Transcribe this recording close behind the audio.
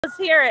Let's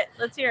hear it.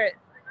 Let's hear it.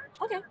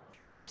 Okay.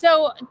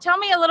 So tell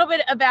me a little bit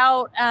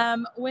about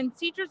when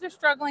teachers are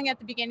struggling at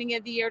the beginning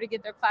of the year to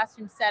get their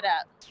classroom set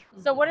up.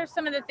 So what are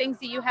some of the things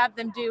that you have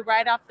them do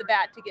right off the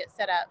bat to get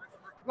set up?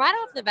 Right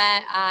off the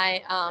bat,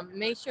 I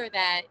make sure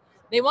that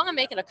they want to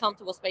make it a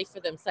comfortable space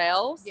for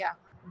themselves, Yeah.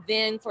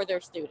 then for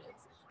their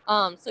students.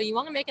 So you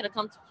want to make it a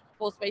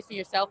comfortable space for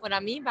yourself. What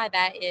I mean by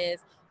that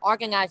is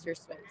organize your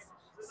space.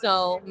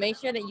 So make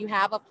sure that you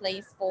have a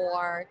place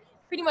for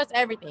pretty much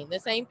everything. The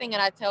same thing that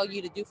I tell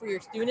you to do for your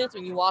students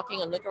when you walk in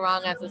and look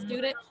around as a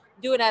student,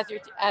 do it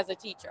as a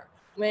teacher.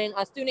 When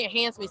a student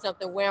hands me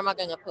something, where am I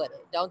going to put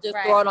it? Don't just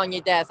throw it on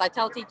your desk. I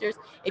tell teachers,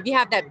 if you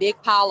have that big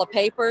pile of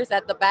papers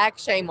at the back,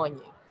 shame on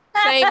you.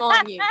 Shame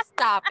on you.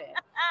 Stop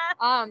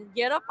it.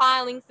 Get a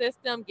filing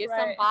system, get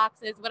some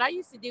boxes. What I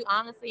used to do,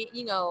 honestly,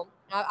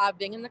 I've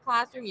been in the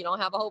classroom. You don't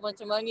have a whole bunch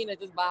of money to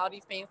just buy all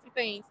these fancy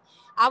things.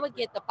 I would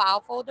get the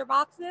file folder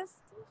boxes,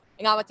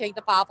 and I would take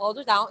the file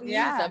folders out and use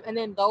them. And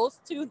then those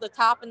two, the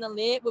top and the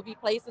lid, would be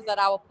places that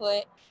I would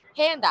put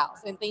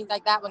handouts and things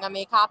like that when I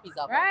made copies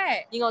of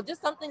them.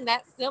 Just something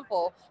that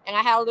simple. And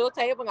I had a little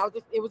table, and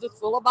it was just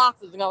full of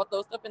boxes, and I would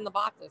throw stuff in the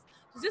boxes.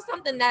 It's just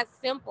something that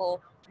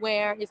simple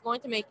where it's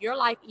going to make your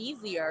life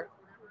easier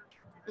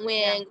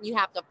when you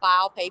have to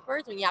file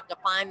papers, when you have to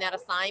find that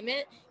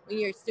assignment, when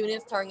your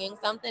students turn in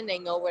something, they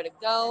know where to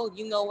go,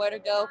 you know where to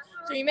go.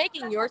 So you're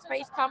making your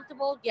space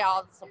comfortable, get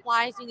all the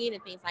supplies you need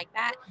and things like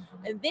that.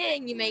 And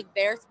then you make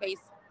their space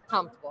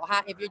comfortable.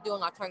 If you're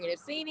doing alternative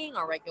seating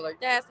or regular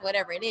desks,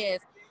 whatever it is,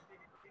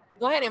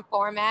 go ahead and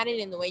format it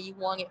in the way you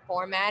want it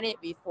formatted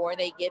before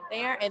they get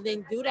there. And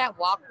then do that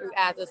walkthrough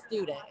as a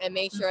student and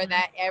make sure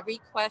that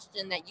every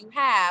question that you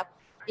have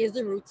is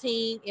a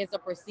routine, is a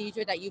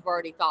procedure that you've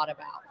already thought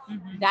about.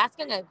 That's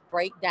going to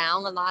break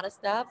down a lot of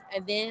stuff.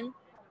 And then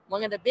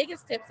one of the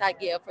biggest tips I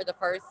give for the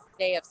first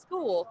day of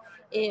school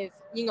is,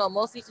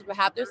 most teachers will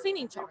have their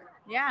seating chart.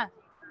 Yeah.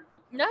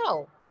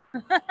 No.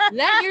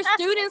 Let your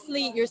students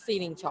lead your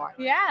seating chart.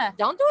 Yeah.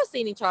 Don't do a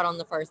seating chart on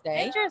the first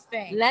day.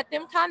 Interesting. Let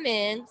them come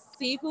in,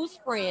 see who's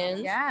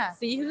friends,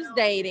 see who's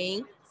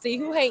dating, see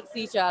who hates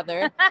each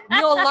other.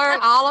 You'll learn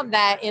all of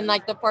that in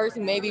like the first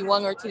maybe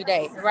 1 or 2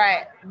 days.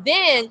 Right.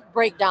 Then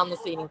break down the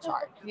seating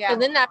chart.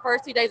 Because in that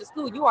first 2 days of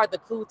school, you are the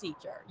cool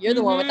teacher. You're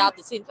the one without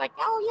the seat. Like,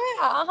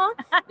 oh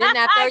yeah, Then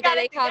that third day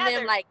they come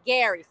in like,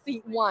 Gary,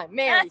 seat 1,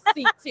 Mary,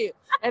 seat 2.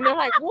 And they're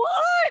like,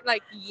 what?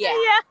 Like, yeah.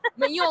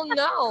 But you'll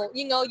know,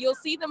 you'll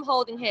see them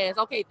holding hands.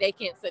 Okay, they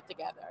can't sit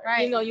together.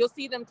 Right. You'll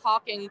see them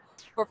talking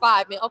for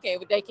 5 minutes. Okay,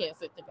 but they can't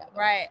sit together.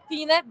 Right. So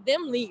you let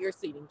them lead your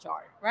seating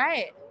chart.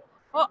 Right.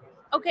 Well,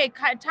 okay,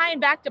 tying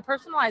back to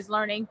personalized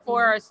learning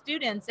for our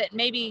students that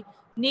maybe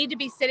need to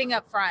be sitting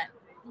up front.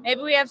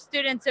 Maybe we have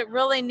students that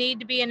really need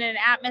to be in an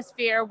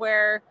atmosphere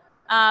where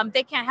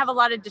they can't have a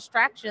lot of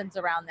distractions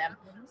around them.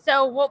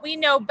 So what we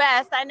know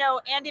best, I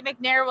know Andy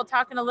McNair will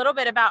talk in a little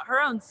bit about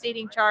her own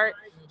seating chart.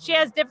 She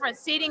has different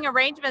seating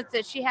arrangements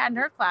that she had in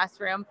her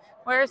classroom,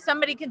 where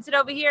somebody can sit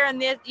over here in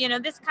this,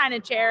 this kind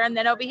of chair, and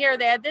then over here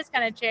they have this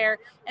kind of chair.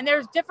 And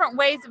there's different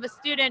ways of a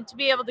student to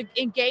be able to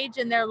engage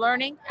in their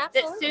learning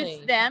that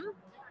suits them.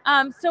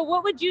 So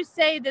what would you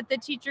say that the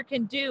teacher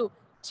can do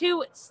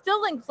to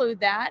still include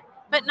that,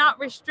 but not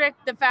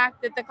restrict the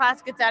fact that the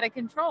class gets out of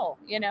control,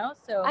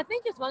 So I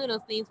think it's one of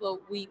those things where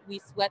we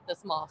sweat the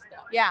small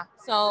stuff. Yeah.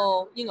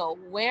 So,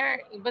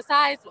 where,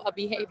 besides a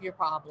behavior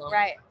problem,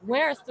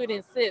 where a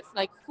student sits,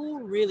 like, who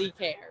really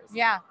cares?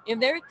 Yeah.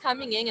 If they're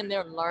coming in and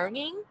they're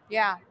learning,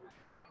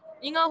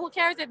 who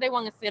cares if they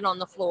want to sit on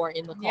the floor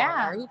in the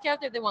corner? Who cares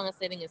if they want to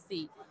sit in a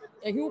seat?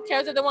 And who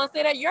cares if they want to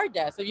sit at your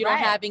desk? So you don't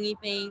have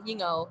anything,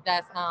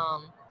 that's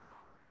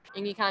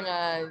any kind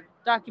of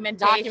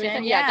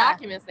documentation.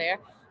 Documents there.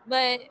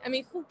 But I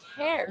mean, who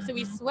cares? So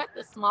we sweat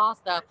the small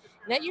stuff.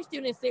 Let your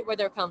students sit where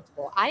they're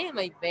comfortable. I am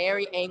a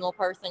very anal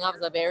person. I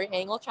was a very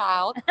anal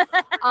child. So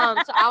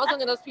I was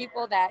one of those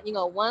people that,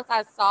 once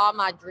I saw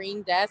my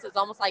dream desk, it's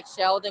almost like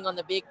Sheldon on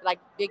the Big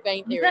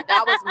Bang Theory.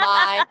 That was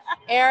my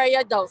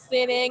area. Don't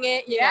sit in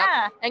it. You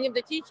know? And if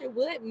the teacher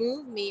would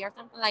move me or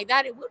something like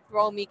that, it would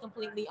throw me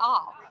completely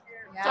off.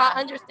 So I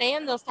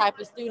understand those type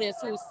of students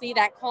who see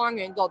that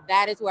corner and go,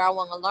 that is where I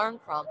want to learn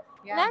from.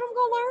 Let them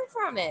go learn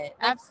from it.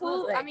 Like,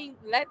 Absolutely. I mean,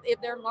 if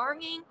they're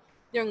learning,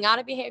 they're not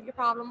a behavior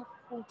problem,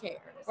 who cares?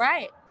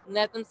 Right.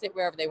 Let them sit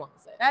wherever they want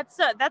to sit.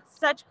 That's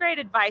such great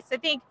advice. I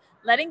think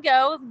letting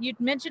go, you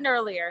mentioned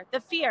earlier, the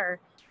fear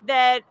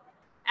that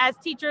as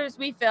teachers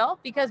we feel,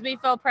 because we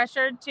feel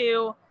pressured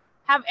to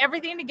have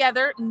everything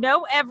together,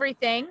 know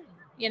everything.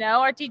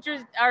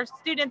 Our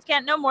students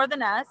can't know more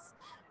than us.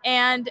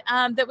 And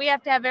that we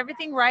have to have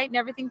everything right and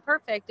everything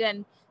perfect,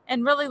 and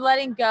really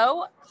letting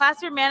go.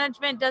 Classroom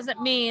management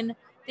doesn't mean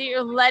that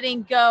you're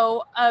letting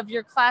go of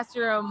your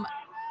classroom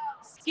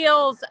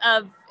skills,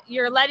 of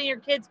you're letting your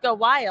kids go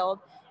wild.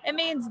 It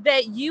means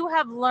that you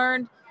have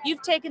learned,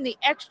 you've taken the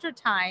extra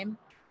time,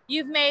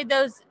 you've made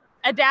those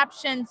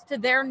adaptations to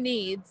their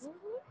needs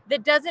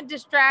that doesn't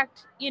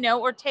distract,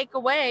 or take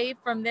away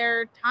from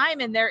their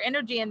time and their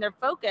energy and their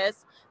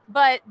focus,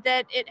 but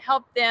that it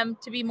helped them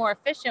to be more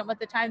efficient with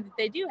the time that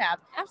they do have.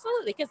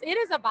 Absolutely, because it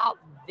is about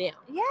them.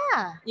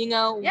 Yeah. We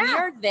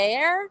are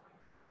there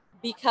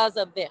because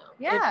of them.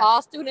 Yeah. If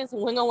all students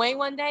went away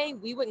one day,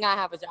 we would not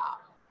have a job.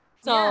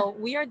 So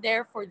we are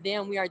there for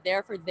them. We are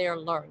there for their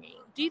learning.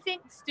 Do you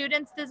think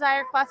students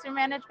desire classroom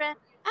management?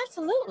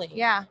 Absolutely.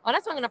 Yeah. Well,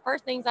 that's one of the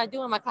first things I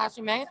do in my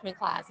classroom management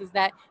class is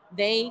that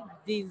they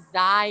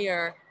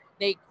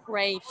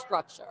crave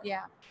structure.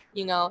 Yeah.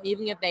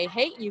 Even if they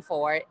hate you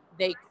for it,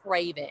 they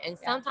crave it. And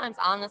sometimes,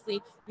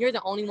 honestly, you're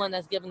the only one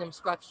that's giving them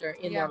structure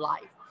in their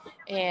life.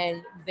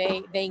 And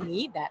they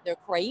need that. They're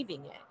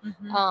craving it.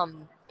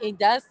 Mm-hmm. It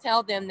does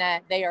tell them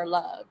that they are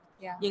loved.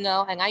 Yeah.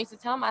 And I used to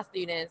tell my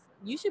students,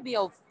 you should be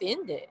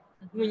offended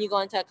when you go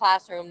into a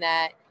classroom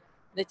that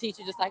the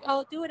teacher just like,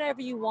 oh, do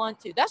whatever you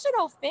want to. That should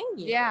offend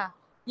you. Yeah.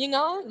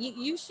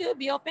 You should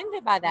be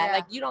offended by that. Yeah.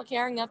 Like, you don't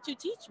care enough to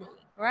teach me.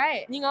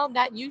 Right.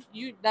 That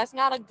you that's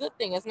not a good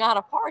thing. It's not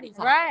a party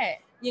time. Right.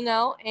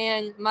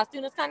 And my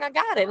students kind of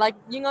got it. Like,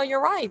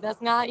 you're right.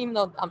 That's not, even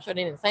though I'm sure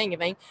they didn't say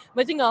anything,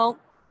 but they understood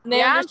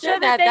I'm sure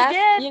that's,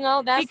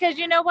 that's because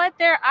you know what?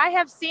 I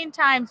have seen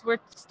times where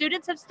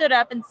students have stood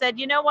up and said,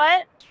 you know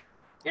what?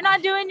 You're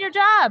not doing your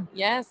job.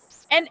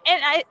 Yes. And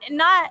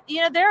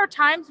there are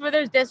times where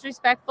there's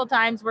disrespectful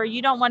times where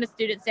you don't want a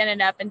student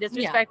standing up and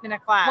disrespecting a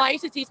class. Well, I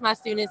used to teach my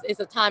students it's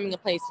a time and a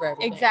place for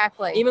everything.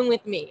 Exactly. Even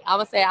with me, I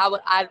would say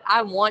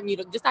I want you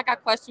to, just like I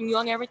question you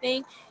on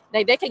everything,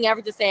 they can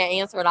never just say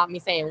an answer without me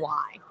saying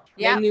why.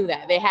 They knew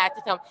that. They had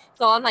to tell me.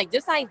 So I'm like,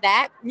 just like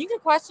that, you can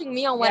question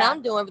me on what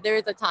I'm doing, but there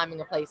is a time and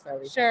a place for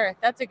everything. Sure.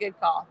 That's a good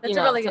call. That's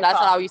a really good call. So that's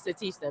call. what I used to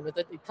teach them.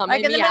 It's come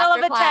like in the middle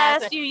of a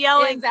test, you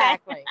yelling.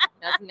 Exactly.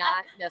 That's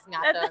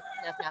not the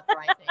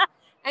right thing.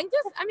 And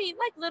just,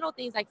 like little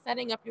things like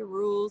setting up your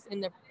rules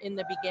in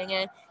the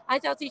beginning. I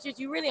tell teachers,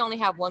 you really only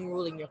have one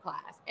rule in your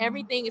class.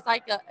 Everything is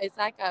like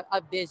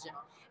a vision.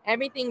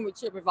 Everything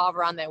should revolve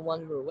around that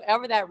one rule,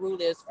 whatever that rule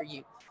is for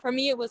you. For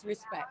me, it was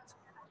respect.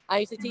 I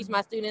used to teach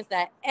my students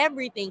that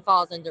everything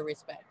falls under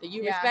respect. If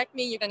you respect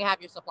me, you're going to have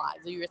your supplies.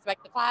 If you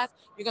respect the class,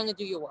 you're going to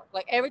do your work.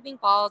 Like, everything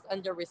falls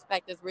under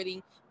respect. It's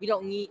really, we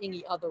don't need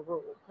any other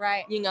rule.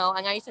 Right. And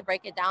I used to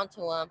break it down to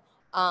them.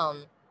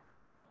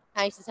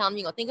 I used to tell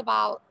them, think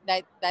about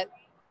that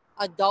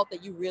adult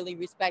that you really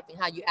respect and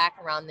how you act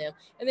around them.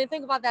 And then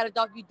think about that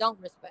adult you don't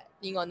respect.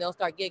 And they'll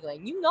start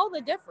giggling. You know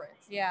the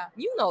difference. Yeah.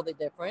 You know the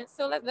difference.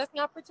 So let's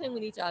not pretend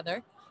with each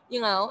other,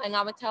 and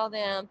I would tell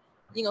them,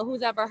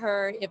 who's ever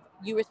heard, if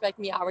you respect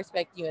me, I'll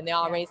respect you. And they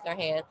all raise their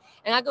hand.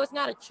 And I go, it's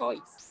not a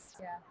choice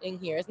in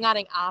here. It's not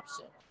an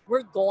option.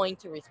 We're going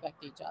to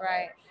respect each other.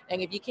 Right.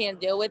 And if you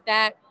can't deal with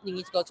that, you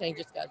need to go change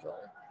your schedule.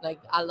 Like,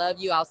 I love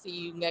you. I'll see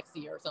you next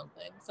year or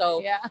something.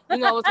 So,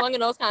 it's one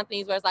of those kind of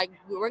things where it's like,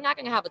 we're not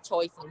going to have a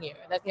choice in here.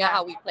 That's not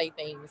how we play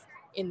things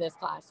in this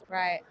classroom.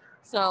 Right.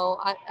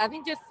 So I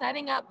think just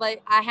setting up, but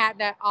I had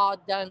that all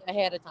done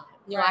ahead of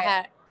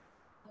time.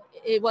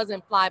 It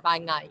wasn't fly by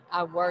night.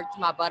 I worked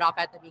my butt off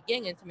at the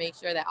beginning to make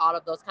sure that all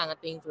of those kind of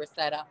things were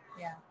set up.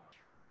 Yeah.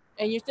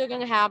 And you're still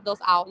going to have those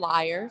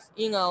outliers,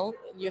 you're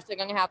still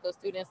going to have those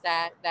students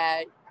that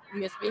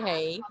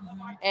misbehave.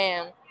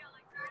 And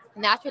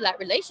naturally that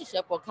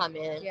relationship will come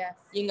in,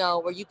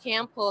 where you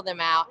can pull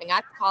them out. And I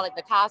call it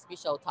the Cosby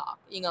Show talk.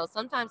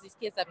 Sometimes these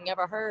kids have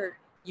never heard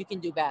you can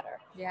do better.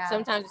 Yeah.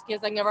 Sometimes these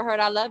kids have never heard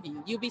I love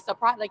you. You'd be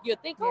surprised. Like,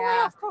 you'd think, oh,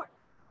 yeah, of course.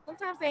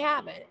 Sometimes they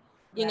haven't.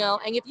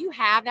 And if you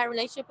have that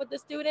relationship with the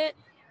student,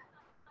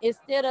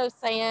 instead of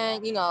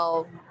saying,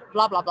 blah,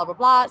 blah, blah, blah,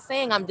 blah,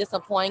 saying I'm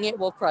disappointed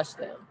will crush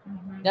them.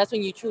 Mm-hmm. That's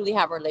when you truly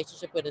have a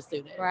relationship with a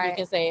student. Right. You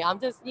can say, I'm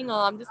just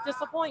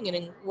disappointed,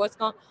 and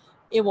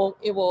it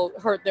will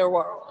hurt their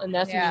world. And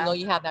that's when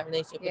you have that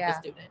relationship with the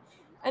student.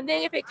 And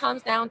then if it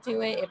comes down to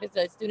it, if it's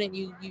a student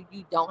you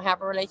don't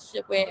have a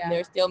relationship with and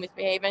they're still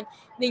misbehaving,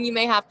 then you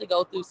may have to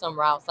go through some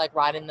routes like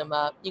writing them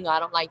up. I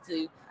don't like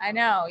to. I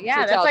know.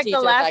 Yeah, that's like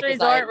the last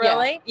resort,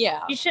 really.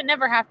 Yeah. You should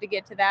never have to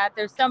get to that.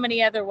 There's so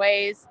many other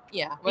ways.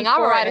 Yeah. When I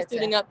would write a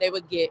student up, they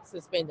would get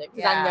suspended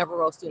because I never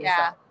wrote students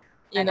up.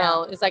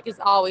 It's like it's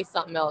always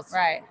something else.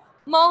 Right.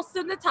 Most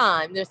of the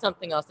time, there's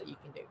something else that you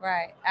can do.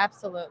 Right.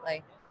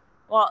 Absolutely.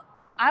 Well,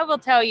 I will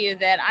tell you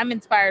that I'm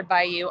inspired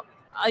by you.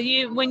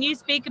 When you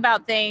speak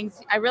about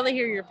things, I really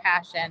hear your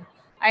passion.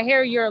 I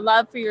hear your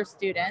love for your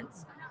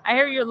students. I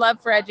hear your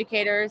love for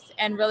educators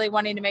and really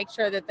wanting to make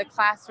sure that the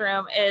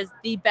classroom is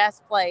the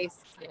best place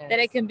that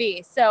it can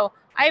be. So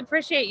I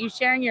appreciate you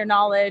sharing your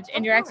knowledge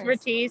and your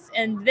expertise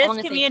in this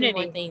community. Say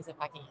 2 more things if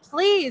I can.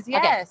 Please,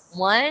 yes. Okay.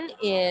 One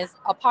is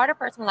a part of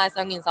personalized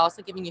learning is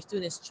also giving your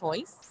students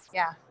choice.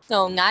 Yeah.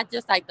 So not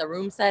just like the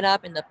room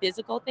setup and the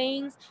physical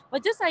things,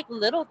 but just like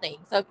little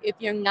things. So if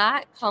you're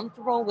not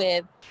comfortable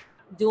with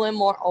doing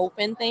more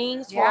open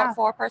things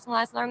for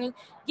personalized learning,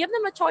 give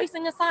them a choice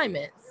in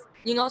assignments.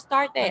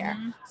 Start there.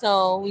 Mm-hmm.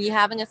 So when you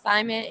have an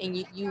assignment and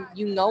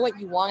you know what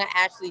you want to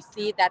actually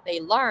see that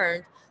they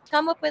learned,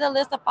 come up with a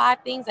list of 5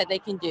 things that they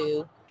can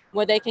do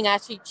where they can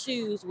actually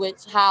choose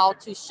how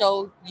to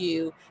show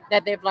you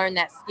that they've learned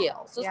that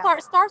skill. So Yeah.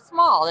 start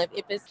small.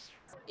 If it's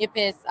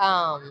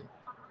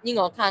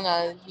kind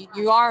of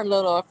you are a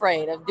little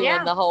afraid of doing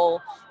Yeah. the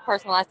whole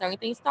personalized learning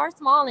thing, start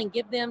small and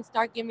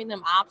start giving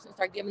them options,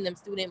 start giving them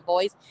student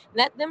voice,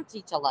 let them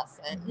teach a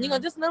lesson.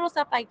 Just little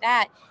stuff like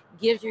that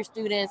gives your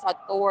students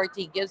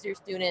authority, gives your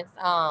students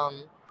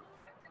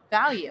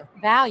Value.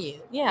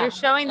 Yeah. You're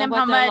showing them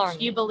how much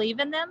you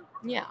believe in them.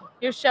 Yeah.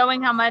 You're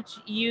showing how much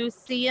you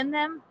see in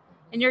them,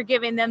 and you're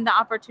giving them the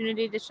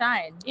opportunity to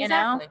shine.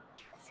 Exactly.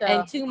 So,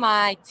 and to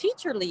my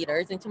teacher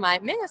leaders and to my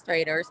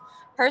administrators,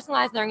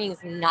 personalized learning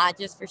is not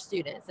just for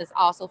students, it's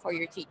also for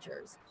your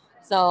teachers.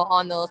 So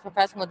on those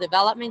professional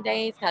development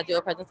days, can I do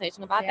a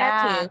presentation about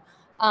that too?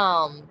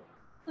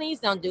 Please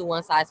don't do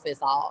one size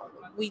fits all.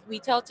 We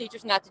tell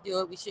teachers not to do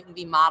it. We shouldn't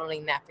be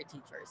modeling that for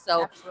teachers.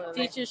 So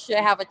absolutely. teachers should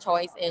have a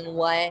choice in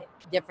what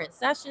different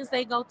sessions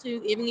they go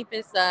to. Even if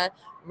it's a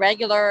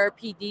regular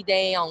PD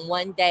day on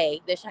one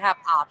day, they should have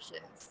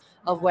options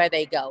of where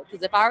they go.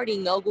 Because if I already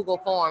know Google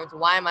Forms,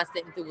 why am I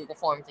sitting through Google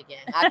Forms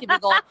again? I could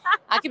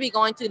be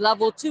going to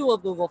level 2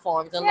 of Google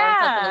Forms and learn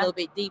something a little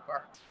bit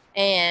deeper.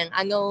 And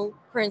I know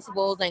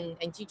principals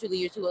and teacher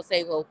leaders who will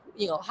say, well,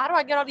 how do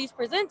I get all these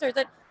presenters?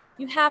 That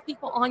you have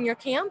people on your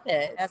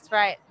campus. That's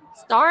right.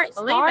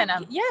 Believe in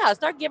them. Yeah,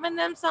 start giving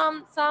them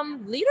some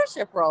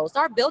leadership roles.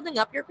 Start building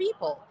up your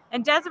people.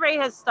 And Desiree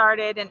has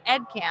started an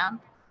ed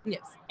camp.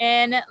 Yes.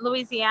 In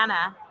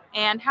Louisiana.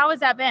 And how has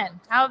that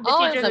been? How have the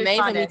teachers it's amazing.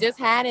 responded? We just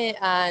had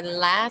it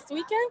last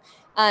weekend.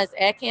 It's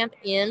ed camp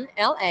in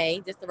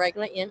LA, just the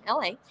regular in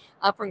LA,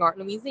 for North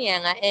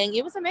Louisiana. And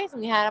it was amazing.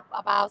 We had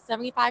about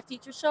 75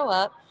 teachers show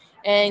up.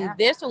 And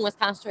this one was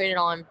concentrated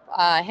on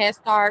Head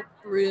Start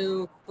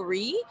through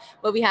 3,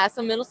 but we had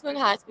some middle school and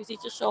high school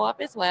teachers show up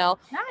as well.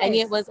 Nice. And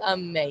it was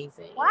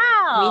amazing.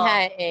 Wow. We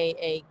had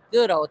a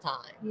good old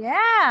time.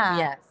 Yeah.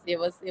 Yes, it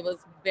was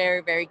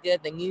very, very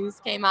good. The news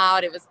came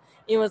out. It was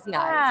nice.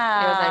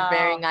 Wow. It was a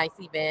very nice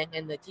event,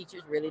 and the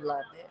teachers really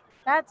loved it.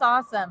 That's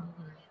awesome.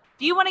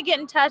 Do you want to get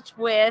in touch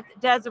with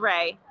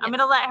Desiree? I'm going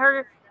to let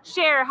her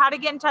share how to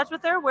get in touch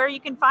with her, where you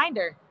can find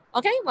her.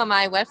 Okay, well,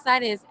 my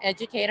website is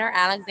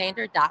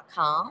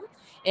educatoralexander.com.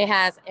 It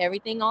has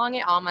everything on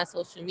it, all my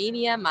social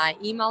media, my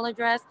email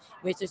address,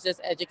 which is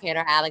just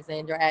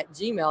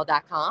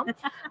educatoralexander@gmail.com.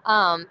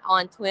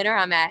 On Twitter,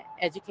 I'm at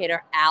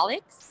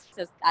educatoralex,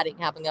 because I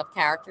didn't have enough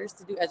characters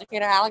to do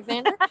Educator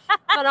Alexander.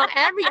 But on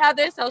every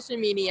other social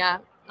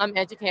media, I'm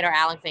Educator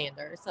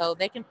Alexander. So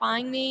they can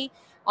find me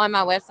on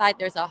my website.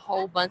 There's a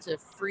whole bunch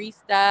of free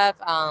stuff,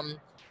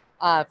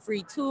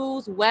 free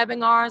tools,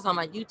 webinars on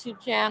my YouTube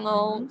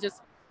channel,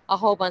 just a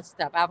whole bunch of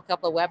stuff. I have a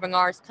couple of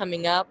webinars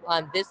coming up.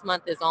 This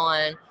month is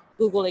on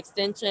Google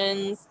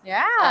extensions.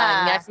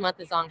 Next month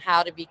is on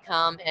how to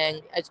become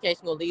an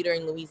educational leader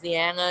in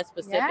Louisiana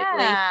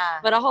specifically.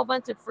 But a whole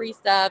bunch of free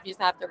stuff. You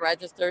just have to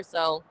register.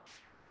 So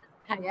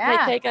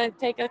take a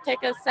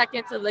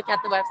second to look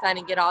at the website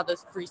and get all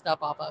this free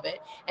stuff off of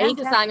it. And you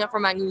can sign up for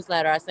my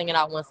newsletter. I send it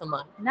out once a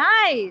month.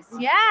 Nice.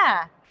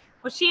 Yeah.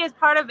 Well, she is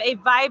part of a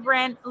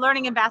vibrant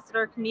learning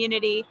ambassador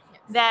community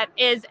that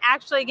is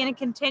actually going to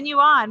continue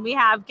on. We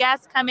have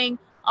guests coming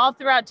all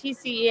throughout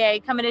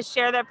TCEA coming to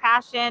share their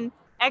passion,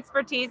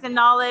 expertise, and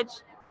knowledge.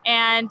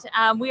 And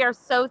we are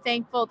so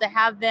thankful to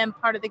have them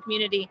part of the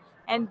community.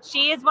 And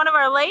she is one of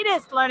our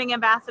latest learning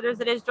ambassadors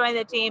that has joined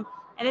the team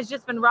and has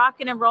just been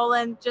rocking and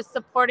rolling, just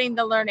supporting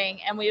the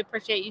learning. And we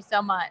appreciate you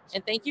so much.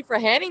 And thank you for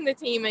heading the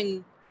team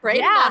and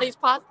creating all these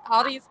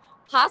possibilities.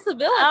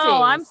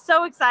 Oh, I'm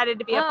so excited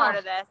to be a part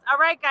of this. All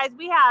right, guys,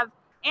 we have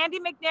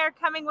Andy McNair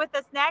coming with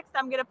us next.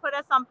 I'm going to put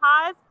us on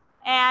pause,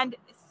 and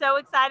so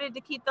excited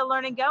to keep the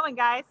learning going,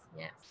 guys.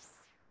 Yes.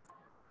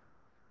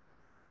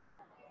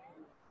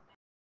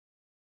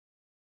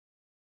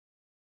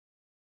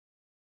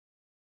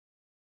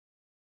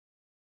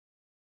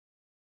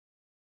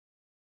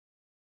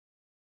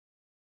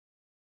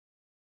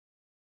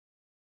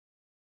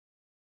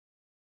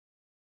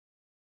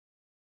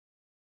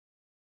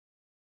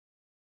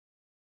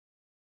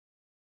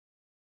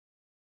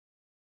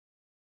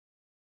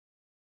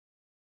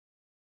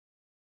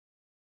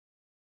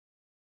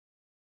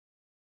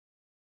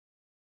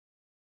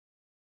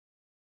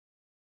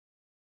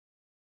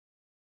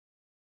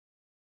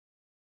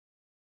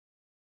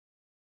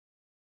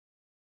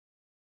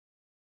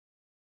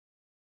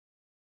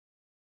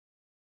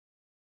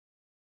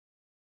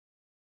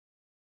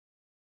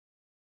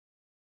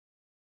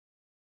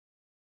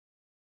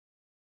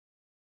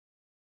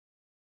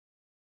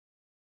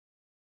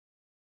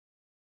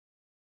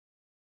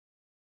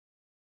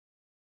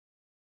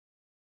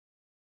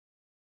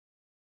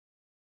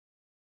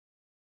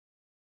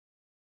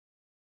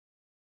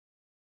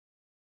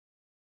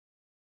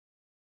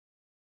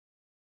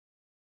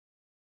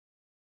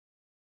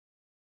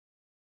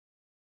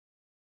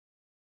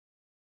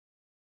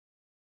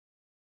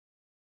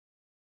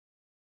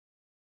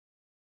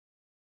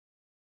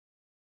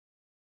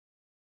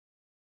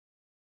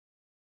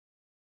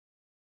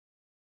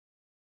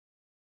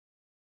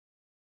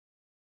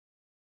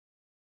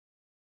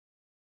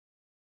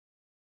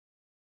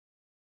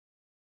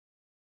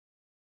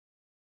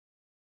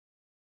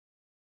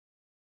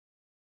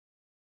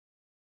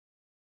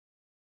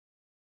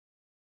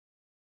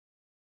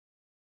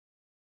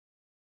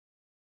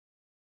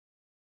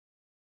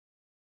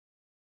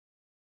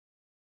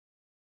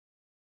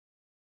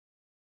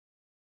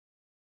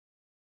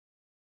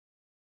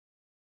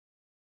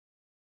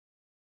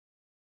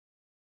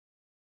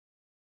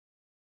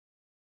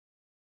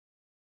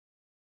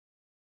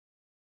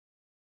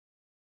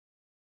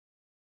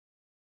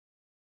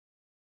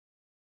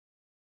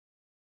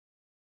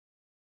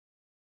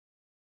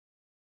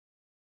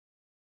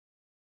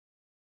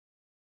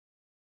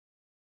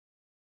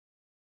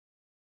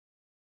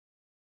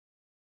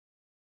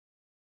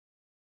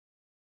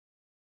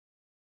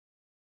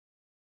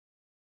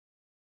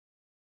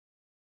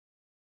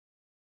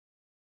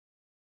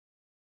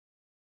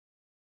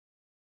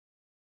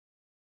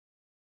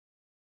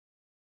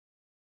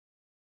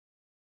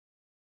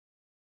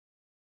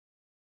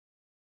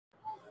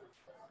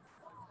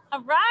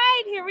 All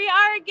right, here we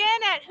are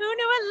again at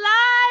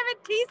HoonuitLIVE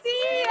at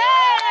TCEA.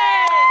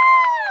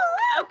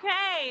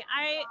 Okay,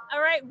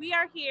 all right, we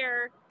are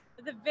here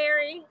with a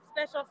very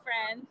special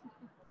friend,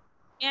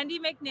 Andy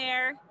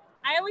McNair.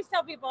 I always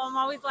tell people, I'm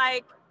always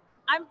like,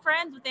 I'm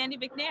friends with Andy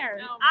McNair.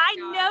 Oh I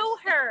gosh. know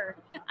her.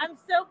 I'm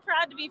so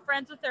proud to be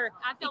friends with her.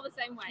 I feel the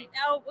same way.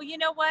 Oh, well, you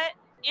know what?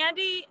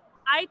 Andy,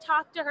 I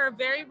talk to her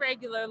very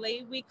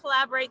regularly. We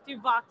collaborate through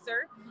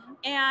Voxer.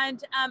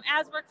 And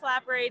as we're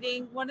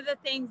collaborating, one of the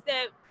things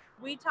that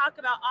we talk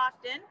about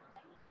often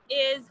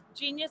is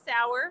Genius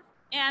Hour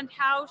and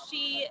how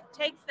she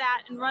takes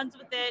that and runs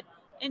with it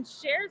and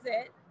shares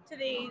it to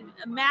the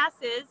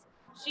masses.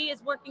 She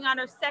is working on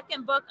her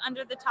second book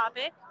under the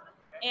topic.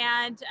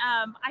 And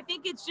I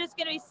think it's just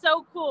going to be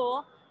so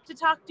cool to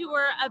talk to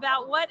her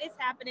about what is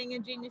happening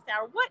in Genius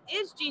Hour. What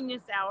is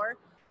Genius Hour?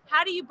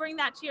 How do you bring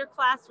that to your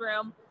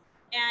classroom?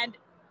 And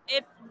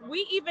if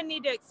we even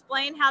need to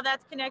explain how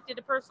that's connected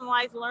to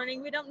personalized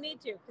learning, we don't need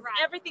to, because Right.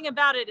 everything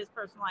about it is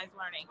personalized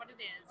learning. What it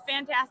is.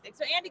 Fantastic.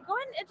 So Andy, go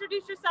ahead and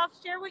introduce yourself,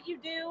 share what you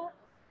do.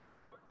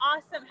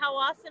 Awesome, how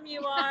awesome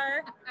you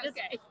are.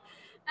 Okay.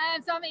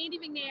 So I'm Andy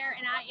McNair,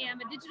 and I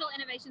am a digital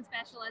innovation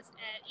specialist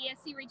at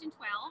ESC Region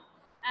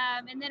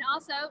 12. And then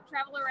also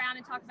travel around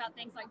and talk about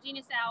things like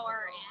Genius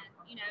Hour and,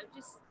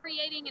 just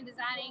creating and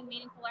designing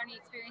meaningful learning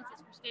experiences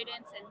for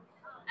students, and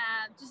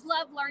just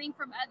love learning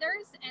from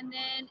others, and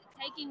then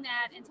taking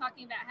that and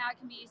talking about how it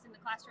can be used in the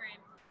classroom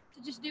to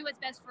just do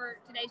what's best for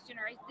this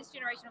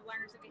generation of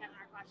learners that we have in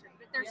our classroom.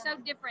 But they're so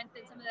different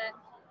than some of the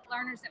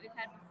learners that we've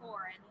had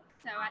before. And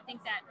so I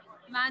think that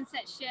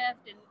mindset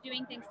shift and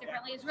doing things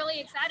differently is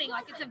really exciting.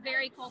 Like, it's a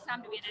very cool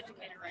time to be an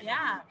educator right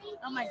now. Yeah.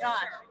 Oh my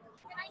gosh.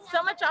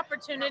 So much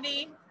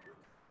opportunity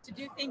to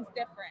do things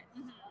different.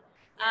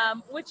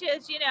 Which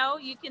is,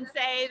 you can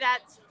say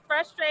that's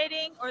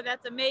frustrating or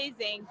that's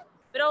amazing,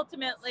 but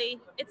ultimately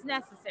it's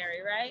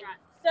necessary, right?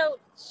 So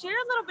share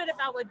a little bit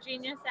about what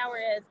Genius Hour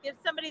is. Give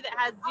somebody that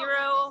has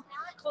zero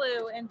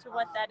clue into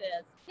what that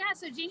is. Yeah,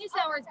 so Genius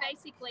Hour is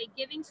basically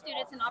giving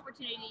students an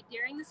opportunity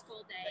during the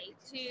school day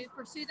to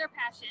pursue their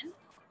passion.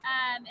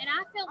 And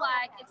I feel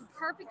like it's a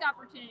perfect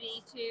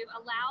opportunity to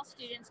allow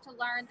students to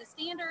learn the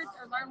standards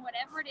or learn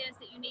whatever it is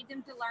that you need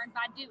them to learn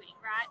by doing,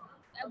 right?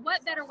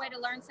 What better way to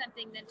learn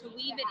something than to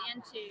weave it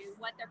into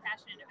what they're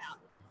passionate about?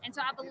 And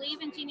so I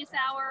believe in Genius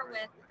Hour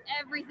with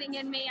everything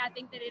in me. I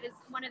think that it is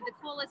one of the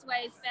coolest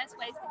ways, best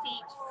ways to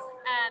teach,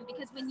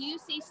 because when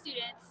you see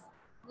students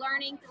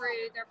learning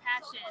through their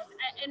passions,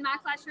 in my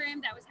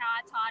classroom, that was how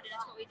I taught, and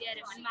that's what we did.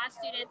 And when my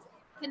students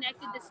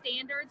connected the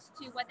standards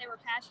to what they were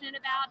passionate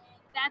about,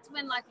 that's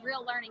when like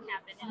real learning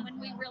happened, and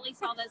when we really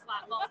saw those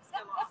light bulbs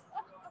go off.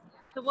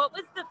 So what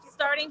was the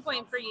starting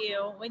point for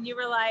you when you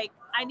were like,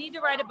 I need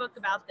to write a book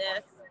about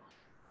this?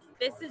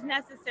 This is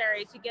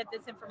necessary to get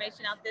this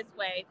information out this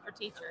way for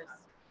teachers.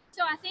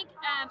 So I think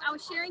I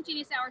was sharing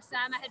Genius Hour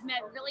some. I had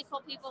met really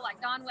cool people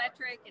like Don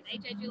Wettrick and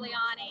AJ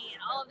Giuliani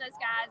and all of those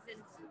guys, and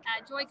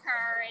Joy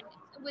Kerr, and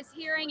was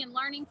hearing and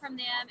learning from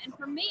them. And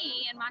for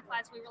me in my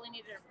class, we really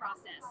needed a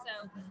process.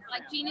 So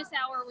like Genius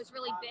Hour was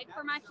really big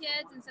for my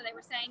kids, and so they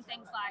were saying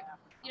things like,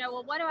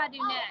 well, what do I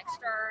do next?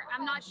 Or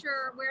I'm not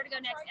sure where to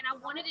go next. And I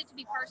wanted it to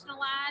be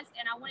personalized,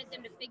 and I wanted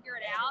them to figure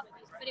it out,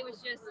 but it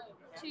was just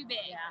too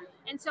big.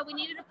 And so we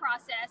needed a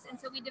process. And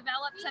so we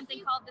developed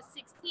something called the 6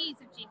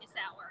 Ps of Genius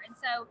Hour. And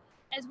so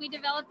as we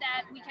developed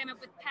that, we came up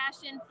with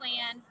passion,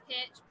 plan,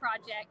 pitch,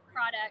 project,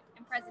 product,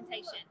 and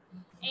presentation.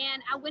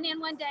 And I went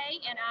in one day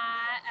and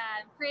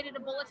I created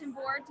a bulletin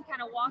board to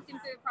kind of walk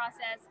them through the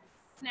process,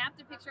 snapped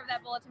a picture of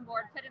that bulletin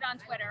board, put it on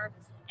Twitter,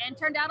 and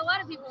turned out a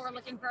lot of people were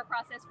looking for a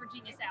process for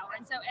Genius Hour.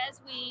 And so as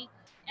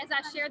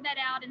I shared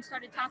that out and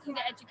started talking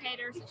to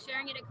educators and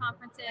sharing it at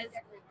conferences,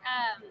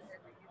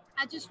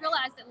 I just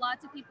realized that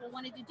lots of people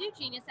wanted to do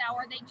Genius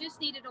Hour. They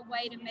just needed a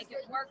way to make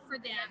it work for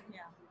them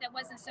that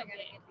wasn't so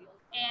big.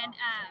 And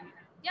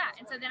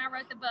and so then I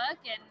wrote the book,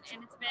 and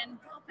it's been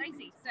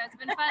crazy. So it's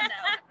been fun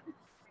though.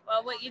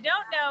 Well, what you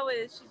don't know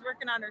is she's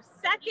working on her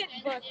second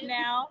book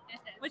now,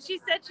 which she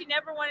said she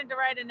never wanted to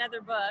write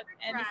another book.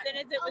 And as soon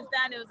as it was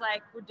done, it was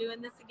like, we're doing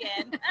this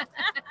again.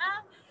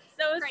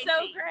 So it's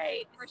so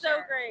great.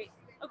 So great.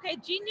 Okay,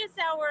 Genius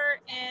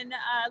Hour, and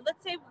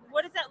let's say,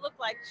 what does that look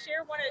like?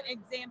 Share one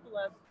example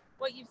of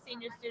what you've seen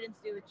your students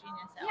do with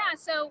Genius Hour. Yeah,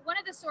 so one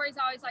of the stories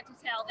I always like to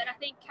tell that I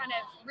think kind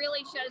of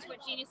really shows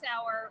what Genius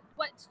Hour,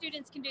 what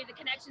students can do, the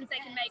connections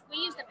they can make. We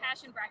use the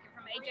passion bracket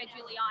from AJ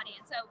Giuliani.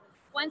 And so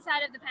one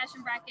side of the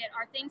passion bracket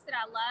are things that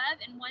I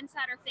love, and one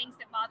side are things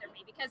that bother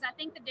me, because I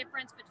think the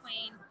difference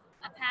between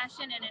a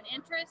passion and an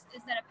interest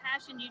is that a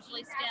passion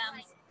usually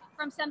stems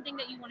from something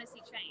that you want to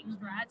see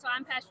changed, right? So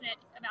I'm passionate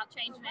about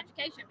change in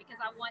education because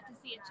I want to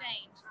see it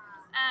change.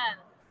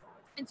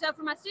 And so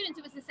for my students,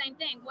 it was the same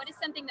thing. What is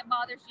something that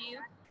bothers you?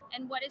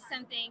 And what is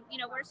something,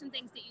 what are some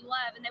things that you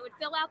love? And they would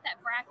fill out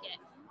that bracket.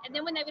 And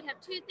then when they would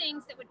have two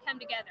things that would come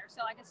together.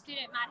 So like a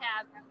student might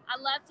have, I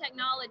love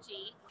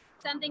technology.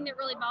 Something that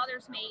really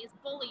bothers me is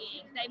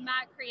bullying. They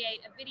might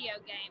create a video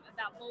game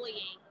about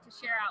bullying to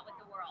share out with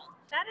the world.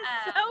 That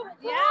is so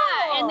cool.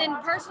 Yeah, and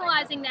then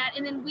personalizing that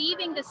and then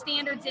weaving the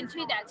standards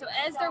into that. So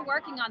as they're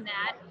working on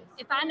that,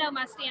 if I know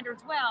my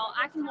standards well,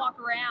 I can walk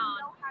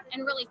around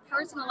and really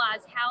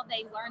personalize how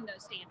they learn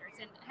those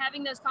standards and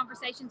having those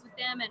conversations with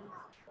them and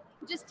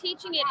just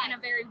teaching it in a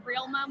very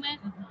real moment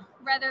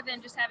rather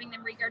than just having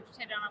them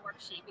regurgitated on a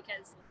worksheet.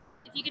 Because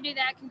if you can do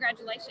that,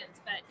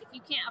 congratulations. But if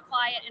you can't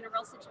apply it in a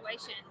real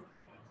situation,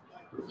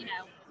 you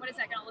know, what is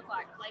that going to look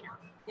like later?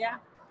 Yeah,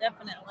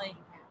 definitely.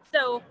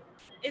 So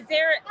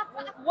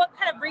what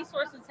kind of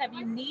resources have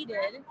you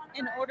needed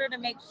in order to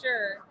make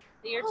sure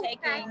that you're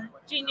taking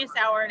Genius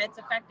Hour and it's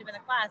effective in the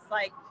class?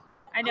 Like,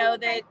 I know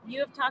that you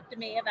have talked to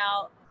me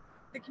about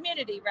the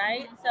community,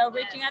 right? So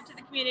reaching out to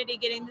the community,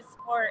 getting the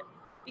support,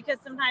 because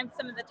sometimes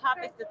some of the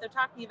topics that they're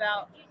talking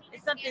about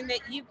is something that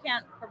you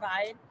can't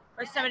provide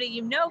or somebody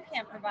you know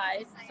can't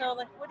provide. So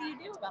like, what do you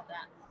do about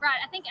that?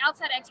 Right. I think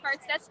outside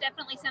experts, that's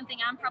definitely something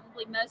I'm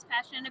probably most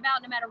passionate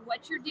about, no matter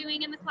what you're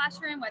doing in the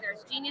classroom, whether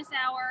it's Genius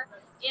Hour,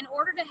 in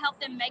order to help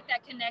them make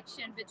that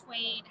connection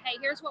between, hey,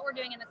 here's what we're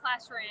doing in the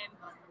classroom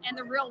and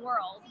the real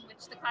world,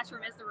 which the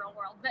classroom is the real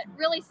world, but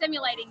really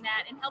simulating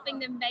that and helping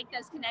them make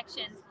those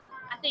connections.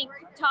 I think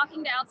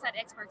talking to outside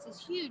experts is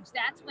huge.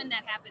 That's when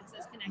that happens.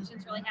 Those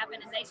connections really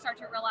happen and they start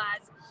to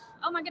realize,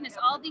 oh my goodness,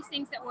 all these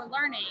things that we're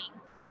learning,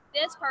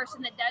 this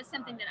person that does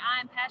something that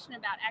I'm passionate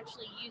about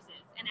actually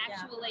uses and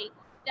actually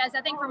does.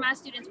 I think for my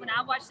students, when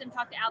I watch them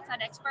talk to outside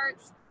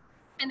experts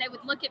and they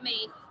would look at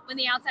me when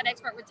the outside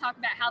expert would talk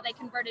about how they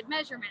converted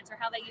measurements or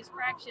how they use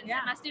fractions,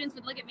 and my students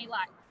would look at me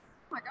like,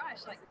 oh my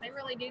gosh, like they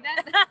really do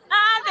that?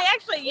 They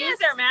actually use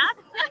their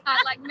math?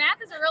 Like math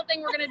is a real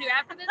thing we're going to do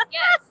after this?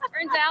 Yes,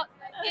 turns out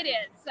it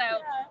is. So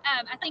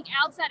I think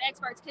outside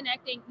experts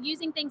connecting,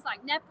 using things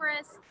like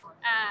Nepris.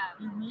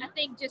 I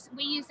think just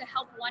we use a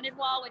help wanted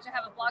wall, which I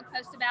have a blog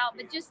post about,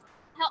 but just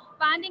help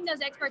finding those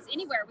experts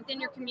anywhere within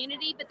your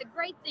community. But the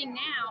great thing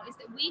now is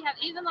that we have,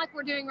 even like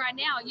we're doing right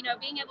now, you know,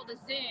 being able to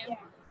Zoom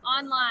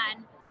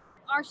online,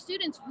 our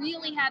students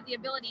really have the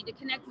ability to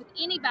connect with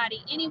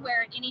anybody,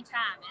 anywhere, at any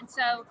time. And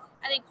so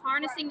I think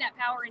harnessing that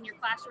power in your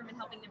classroom and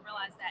helping them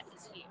realize that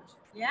is huge.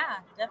 Yeah,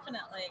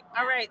 definitely.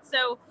 All right.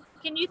 So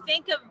can you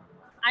think of,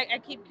 I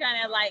keep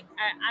kind of like,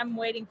 I'm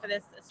waiting for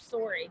this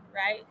story,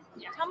 right?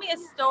 Yeah. Tell me a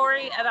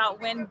story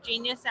about when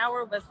Genius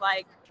Hour was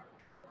like,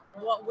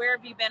 where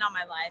have you been all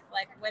my life?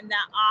 Like when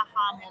that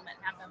aha moment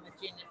happened with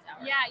Genius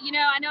Hour. Yeah, you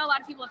know, I know a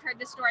lot of people have heard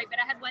this story, but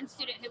I had one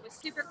student who was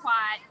super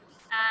quiet,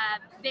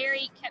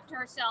 very kept to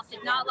herself,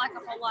 did not like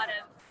a whole lot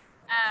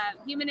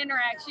of human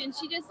interaction.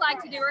 She just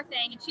liked to do her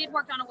thing, and she had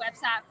worked on a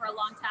website for a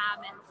long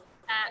time, and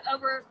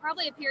over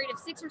probably a period of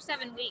 6 or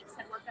 7 weeks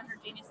had worked on her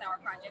Genius Hour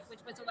project,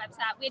 which was a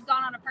website. We had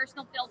gone on a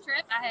personal field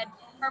trip.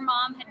 Her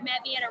mom had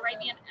met me at an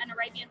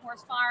Arabian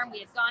horse farm. We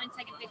had gone and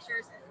taken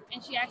pictures, and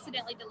she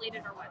accidentally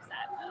deleted her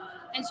website.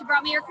 And she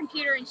brought me her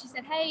computer and she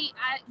said, hey,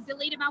 I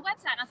deleted my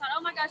website. And I thought,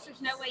 oh my gosh, there's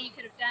no way you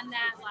could have done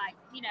that. Like,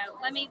 you know,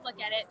 let me look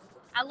at it.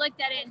 I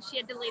looked at it and she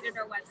had deleted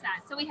her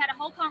website. So we had a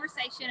whole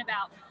conversation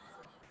about,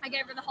 I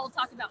gave her the whole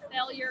talk about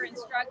failure and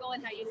struggle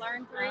and how you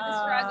learn through the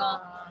struggle,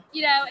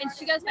 you know, and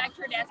she goes back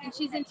to her desk and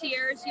she's in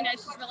tears, you know,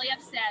 she's really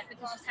upset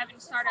because she's having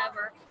to start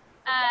over.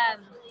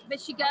 But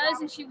she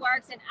goes and she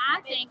works, and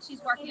I think she's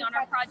working on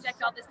our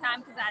project all this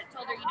time because I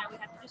told her, you know, we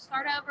have to just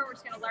start over. We're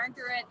just going to learn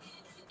through it.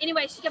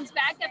 Anyway, she comes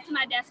back up to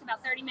my desk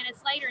about 30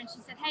 minutes later and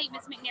she said, hey,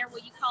 Miss McNair,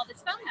 will you call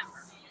this phone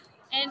number?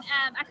 And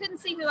I couldn't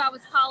see who I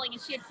was calling, and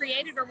she had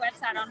created her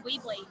website on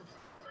Weebly.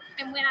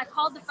 And when I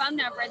called the phone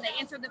number and they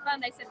answered the phone,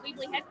 they said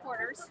Weebly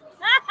headquarters.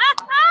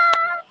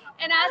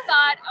 And I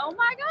thought, oh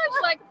my gosh,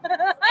 like,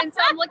 and so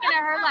I'm looking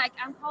at her like,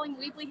 I'm calling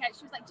Weebly head.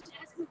 She was like, just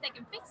ask them if they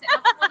can fix it. I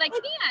was like, well, they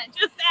can.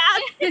 Just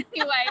ask.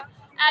 Anyway,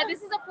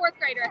 this is a 4th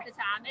grader at the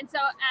time. And so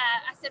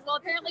I said, well,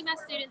 apparently my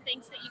student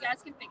thinks that you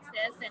guys can fix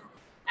this. And,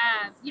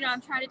 you know,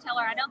 I'm trying to tell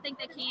her I don't think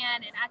they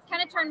can. And I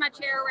kind of turned my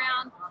chair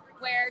around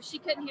where she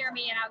couldn't hear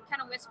me. And I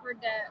kind of whispered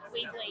to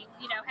Weebly,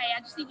 you know, hey,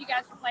 I just need you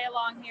guys to play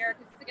along here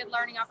because it's a good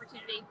learning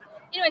opportunity.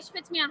 Anyway, she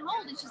puts me on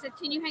hold and she said,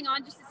 can you hang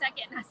on just a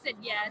second? And I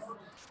said, yes.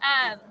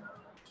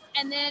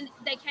 And then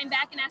they came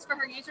back and asked for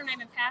her username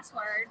and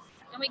password.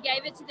 And we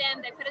gave it to them.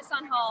 They put us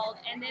on hold.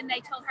 And then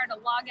they told her to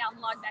log out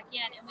and log back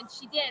in. And when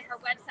she did, her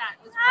website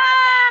was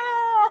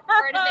right back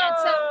for an event.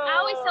 So I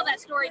always tell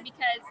that story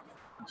because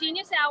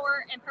Genius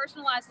Hour and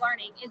personalized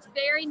learning is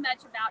very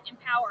much about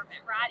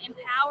empowerment, right?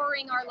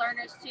 Empowering our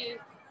learners to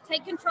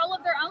take control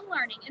of their own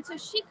learning. And so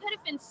she could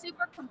have been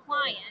super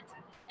compliant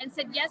and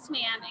said, yes,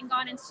 ma'am, and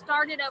gone and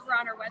started over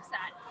on her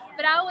website.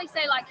 But I always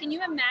say, like, can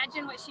you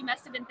imagine what she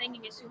must have been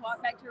thinking as she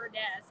walked back to her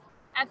desk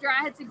after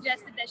I had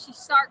suggested that she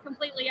start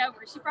completely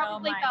over? She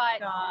probably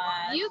thought,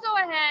 you go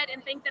ahead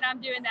and think that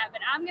I'm doing that,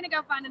 but I'm going to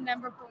go find a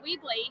number for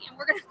Weebly and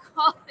we're going to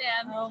call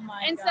them.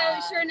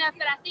 So sure enough,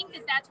 but I think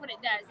that that's what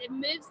it does. It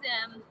moves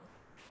them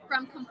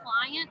from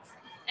compliance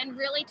and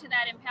really to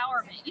that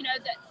empowerment. You know,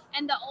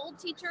 and the old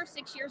teacher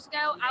 6 years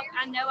ago,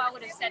 I know I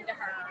would have said to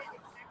her,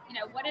 you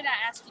know, what did I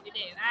ask you to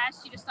do? I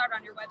asked you to start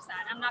on your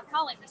website. I'm not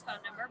calling this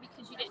phone number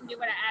because you didn't do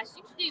what I asked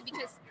you to do,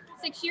 because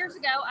 6 years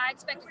ago, I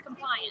expected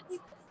compliance.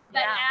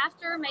 But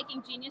after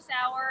making Genius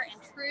Hour and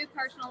true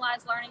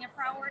personalized learning a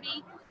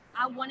priority,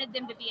 I wanted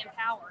them to be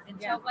empowered. And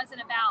so it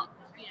wasn't about,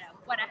 you know,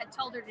 what I had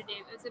told her to do.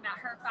 It was about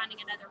her finding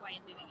another way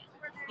of doing it.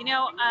 You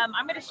know,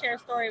 I'm going to share a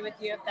story with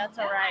you if that's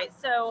all right.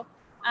 So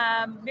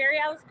Mary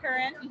Alice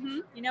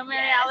Curran, you know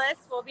Mary Alice,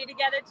 we'll be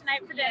together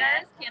tonight for dinner.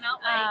 Yes,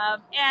 cannot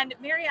wait. And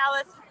Mary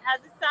Alice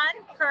has a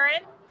son,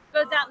 Curran,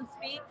 goes out and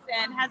speaks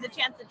and has a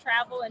chance to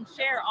travel and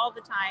share all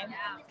the time.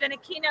 He's been a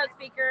keynote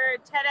speaker,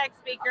 TEDx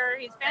speaker.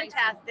 He's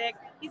fantastic.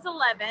 He's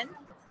 11.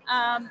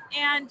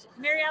 And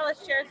Mary Alice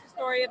shares the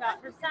story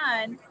about her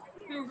son,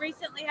 who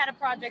recently had a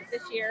project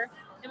this year.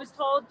 It was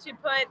told to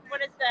put,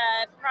 what is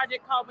the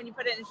project called when you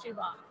put it in a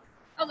shoebox?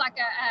 Oh, like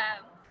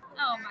a,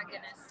 oh my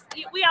goodness.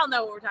 We all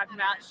know what we're talking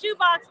about.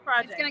 Shoebox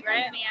project, It's going to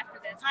come to me after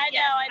this. I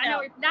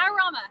know.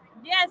 Diorama.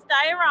 Yes,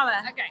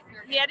 diorama. Okay.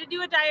 He had to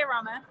do a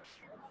diorama,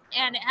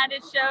 and it had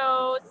to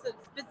show some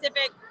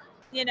specific,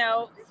 you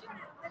know,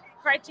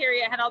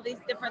 criteria. It had all these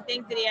different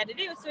things that he had to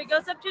do. So he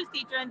goes up to his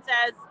teacher and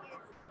says,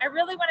 I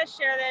really want to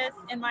share this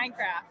in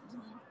Minecraft.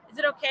 Is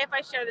it okay if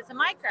I share this in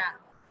Minecraft?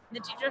 And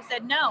the teacher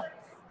said, no,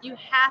 you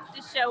have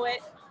to show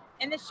it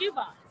in the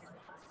shoebox.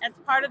 That's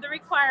part of the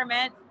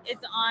requirement.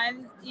 It's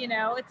on, you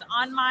know, it's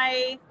on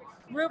my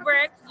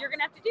rubric. You're going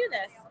to have to do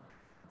this.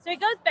 So he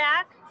goes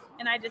back,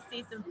 and I just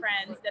see some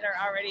friends that are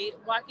already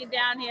walking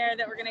down here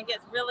that we're going to get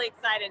really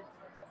excited.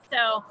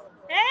 So,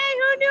 hey,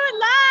 Who Knew It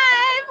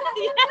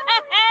Live?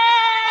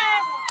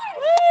 Yeah!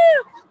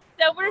 Woo!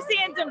 So we're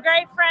seeing some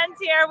great friends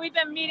here. We've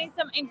been meeting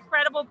some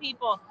incredible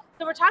people.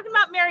 So we're talking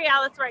about Mary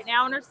Alice right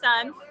now and her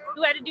son,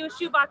 who had to do a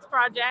shoebox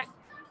project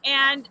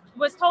and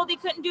was told he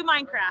couldn't do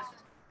Minecraft.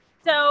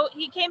 So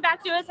he came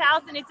back to his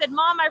house and he said,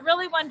 Mom, I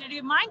really wanted to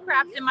do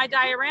Minecraft in my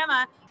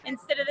diorama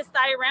instead of this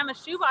diorama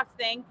shoebox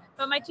thing,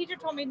 but my teacher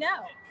told me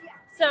no.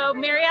 So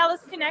Mary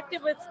Alice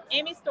connected with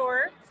Amy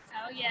Storer,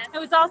 who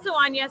was also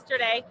on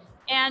yesterday,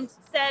 and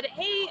said,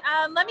 hey,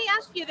 let me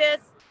ask you this.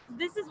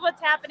 This is what's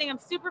happening. I'm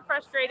super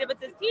frustrated with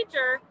this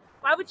teacher.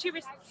 Why would she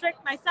restrict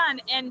my son?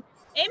 And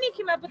Amy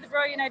came up with the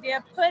brilliant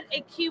idea, put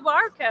a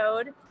QR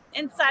code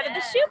inside of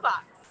the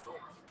shoebox.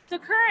 So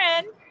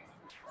Curran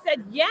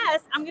said,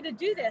 yes, I'm going to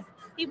do this.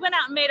 He went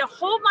out and made a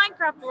whole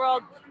Minecraft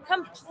world,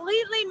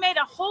 completely made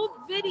a whole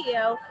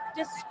video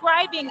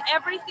describing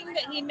everything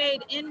that he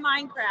made in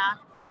Minecraft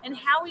and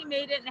how he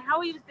made it and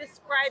how he was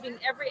describing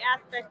every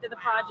aspect of the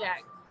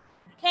project.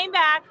 Came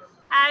back,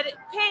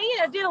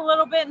 did a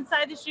little bit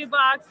inside the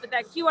shoebox, but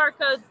that QR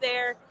code's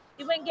there.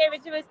 He went and gave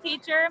it to his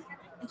teacher,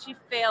 and she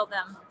failed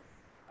him.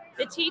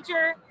 The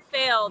teacher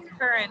failed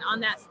Curran on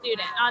that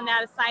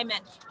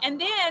assignment. And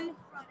then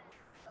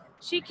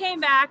she came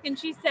back and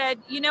she said,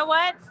 you know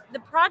what? The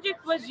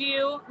project was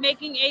you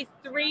making a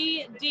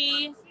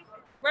 3D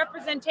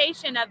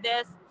representation of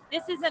this.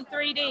 This isn't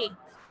 3D.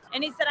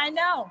 And he said, I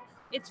know,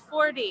 it's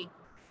 4D.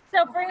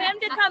 So for him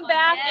to come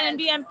back and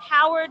be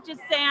empowered to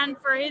stand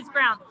for his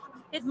ground,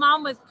 his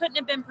mom couldn't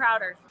have been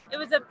prouder. It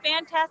was a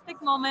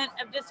fantastic moment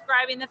of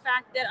describing the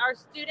fact that our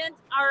students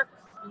are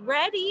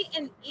ready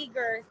and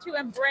eager to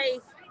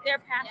embrace their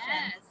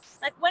passion.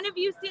 Like, when have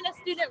you seen a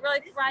student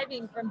really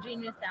thriving from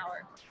Genius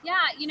Hour?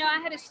 Yeah, you know, I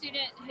had a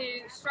student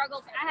who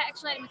struggled. I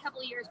actually had him a couple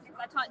of years because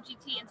I taught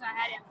GT, and so I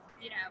had him,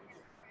 you know,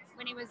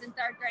 when he was in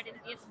 3rd grade and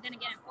then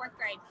again in 4th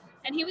grade.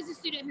 And he was a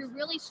student who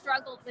really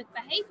struggled with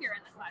behavior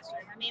in the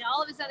classroom. I mean,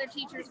 all of his other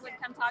teachers would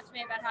come talk to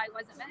me about how he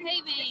wasn't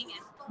behaving,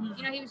 and,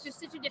 you know, he was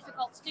just such a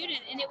difficult student.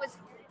 And it was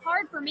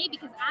hard for me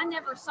because I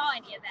never saw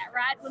any of that,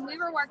 right? When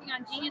we were working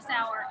on Genius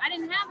Hour, I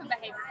didn't have a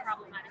behavior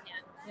problem out of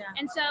him.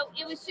 And so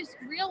it was just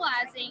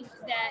realizing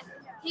that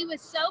he was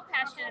so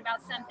passionate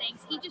about some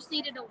things, he just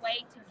needed a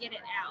way to get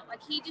it out.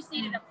 Like, he just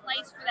needed a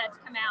place for that to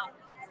come out.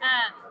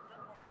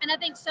 And I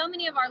think so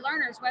many of our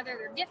learners, whether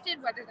they're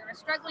gifted, whether they're a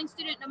struggling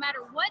student, no matter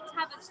what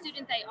type of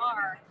student they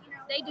are,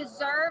 they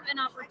deserve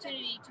an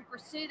opportunity to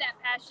pursue that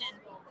passion.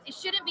 It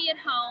shouldn't be at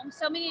home.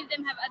 So many of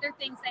them have other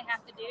things they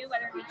have to do,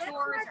 whether it be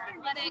chores or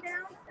athletics,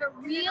 but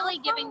really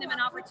giving them an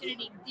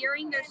opportunity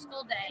during their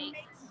school day,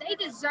 they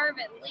deserve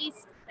at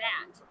least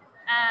that.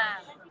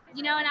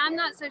 You know, and I'm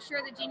not so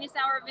sure that Genius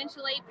Hour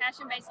eventually,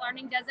 passion-based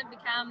learning doesn't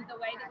become the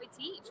way that we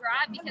teach,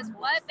 right? Because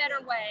what better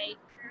way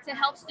to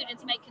help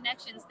students make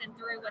connections than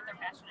through what they're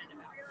passionate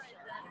about?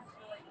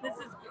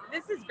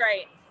 This is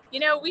great. You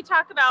know, we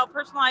talk about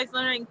personalized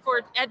learning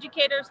for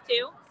educators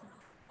too.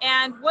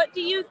 And what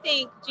do you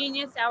think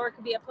Genius Hour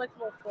could be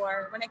applicable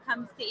for when it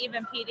comes to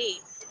even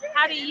PD?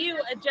 How do you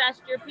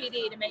adjust your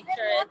PD to make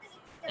sure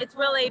it's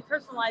really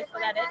personalized for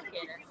that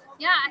educator?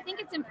 Yeah, I think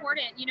it's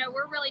important. You know,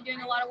 we're really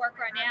doing a lot of work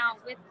right now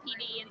with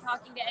PD and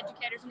talking to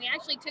educators. And we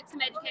actually took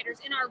some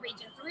educators in our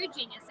region through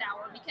Genius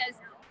Hour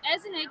because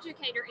as an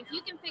educator, if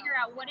you can figure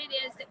out what it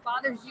is that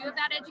bothers you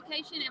about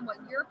education and what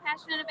you're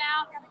passionate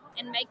about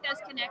and make those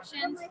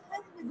connections,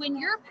 when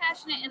you're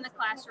passionate in the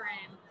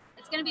classroom,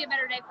 it's going to be a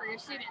better day for your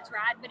students,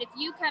 right? But if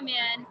you come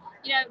in,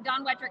 you know,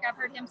 Don Wettrick, I've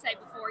heard him say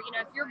before, you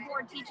know, if you're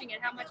bored teaching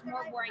it, how much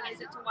more boring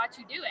is it to watch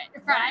you do it,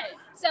 right?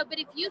 So, but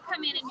if you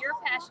come in and you're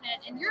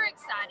passionate and you're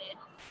excited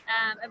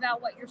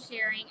about what you're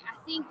sharing, I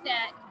think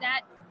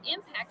that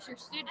impacts your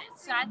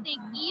students. So I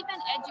think even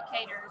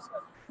educators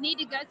need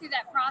to go through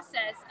that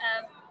process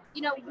of,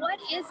 you know, what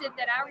is it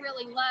that I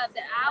really love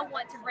that I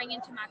want to bring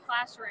into my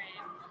classroom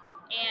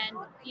and,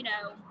 you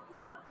know,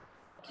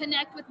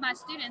 connect with my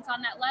students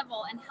on that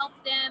level and help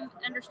them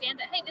understand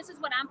that, hey, this is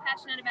what I'm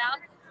passionate about.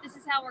 This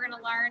is how we're going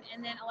to learn,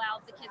 and then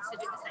allow the kids to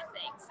do the same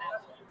thing. So,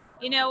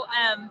 you know,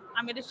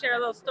 I'm going to share a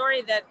little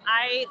story that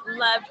I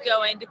loved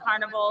going to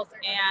carnivals,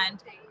 and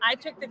I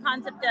took the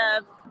concept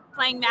of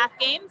playing math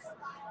games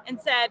and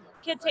said,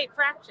 kids hate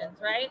fractions,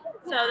 right?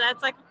 So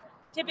that's like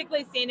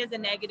typically seen as a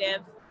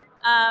negative.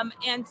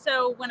 And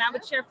so when I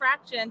would share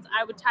fractions,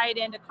 I would tie it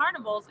into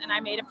carnivals, and I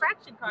made a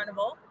fraction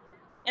carnival,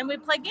 and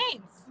we'd play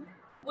games,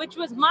 which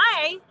was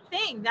my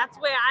thing. That's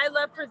the way I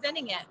love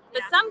presenting it.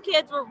 But some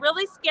kids were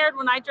really scared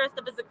when I dressed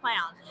up as a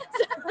clown.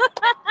 So,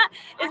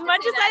 as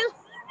much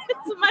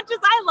as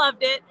I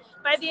loved it,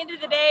 by the end of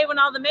the day, when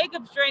all the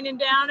makeup's draining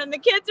down and the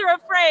kids are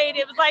afraid,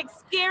 it was like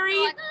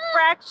scary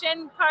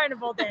fraction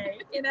carnival day,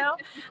 you know?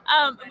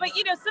 But,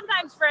 you know,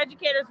 sometimes for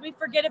educators, we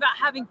forget about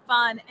having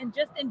fun and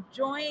just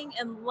enjoying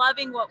and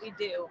loving what we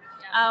do.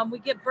 We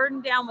get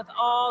burdened down with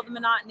all the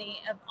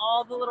monotony of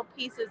all the little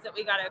pieces that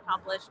we got to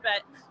accomplish.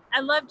 But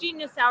I love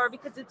Genius Hour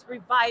because it's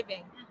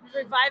reviving. It's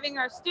reviving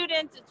our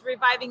students. It's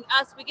reviving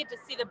us. We get to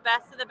see the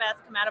best of the best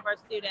come out of our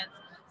students.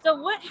 So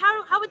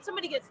how would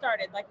somebody get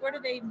started? Like, where do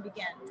they even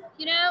begin?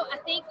 You know, I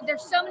think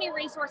there's so many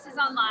resources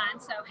online.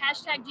 So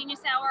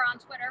 #Genius Hour on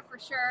Twitter for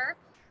sure.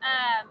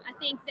 I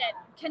think that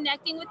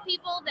connecting with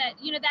people,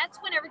 that, you know, that's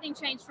when everything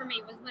changed for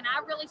me, was when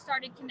I really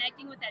started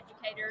connecting with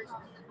educators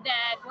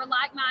that were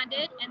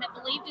like-minded and that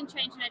believed in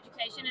change in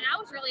education. And I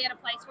was really at a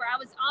place where I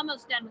was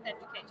almost done with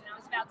education. I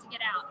was about to get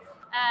out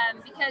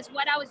because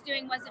what I was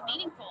doing wasn't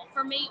meaningful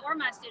for me or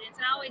my students.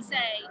 And I always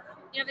say,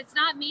 you know, if it's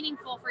not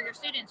meaningful for your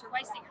students, you're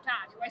wasting your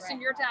time. You're wasting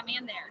your time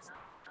and theirs.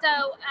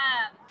 So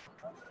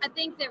I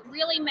think that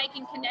really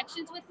making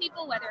connections with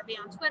people, whether it be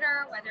on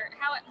Twitter,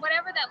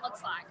 whatever that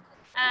looks like.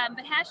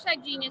 But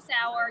 #Genius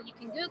Hour, you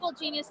can Google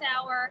Genius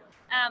Hour.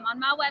 On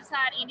my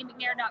website,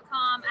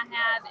 andymcnair.com, I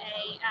have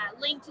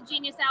a link to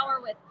Genius Hour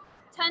with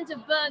tons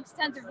of books,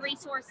 tons of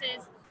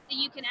resources that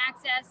you can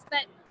access.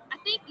 But I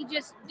think you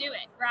just do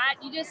it,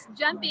 right? You just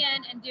jump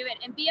in and do it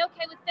and be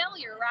okay with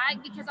failure,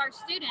 right? Because our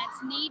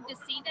students need to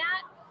see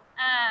that.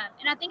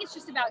 And I think it's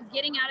just about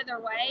getting out of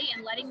their way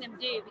and letting them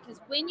do. Because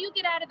when you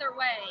get out of their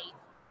way,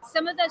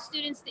 some of those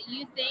students that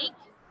you think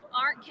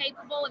aren't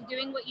capable of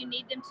doing what you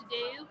need them to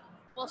do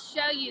will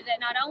show you that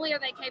not only are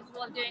they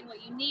capable of doing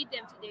what you need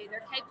them to do,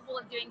 they're capable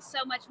of doing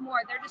so much more.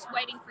 They're just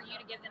waiting for you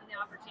to give them the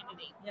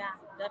opportunity. Yeah,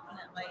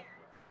 definitely.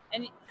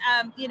 And,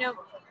 you know,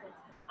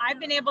 I've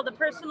been able to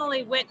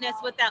personally witness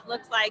what that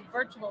looks like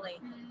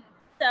virtually.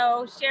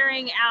 So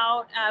sharing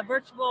out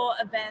virtual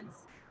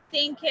events,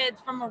 seeing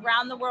kids from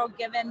around the world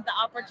given the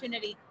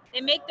opportunity, they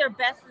make their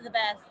best of the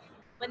best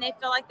when they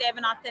feel like they have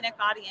an authentic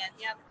audience.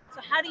 Yep.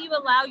 So how do you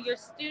allow your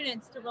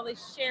students to really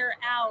share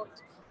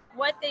out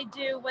what they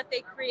do, what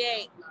they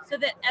create, so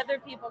that other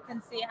people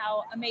can see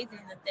how amazing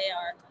that they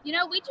are? You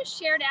know, we just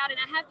shared out, and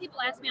I have people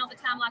ask me all the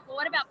time, like, well,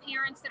 what about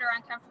parents that are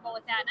uncomfortable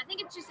with that? And I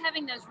think it's just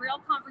having those real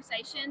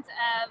conversations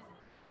of,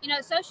 you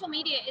know, social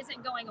media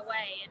isn't going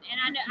away. And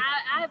I know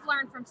I have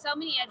learned from so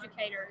many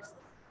educators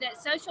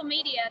that social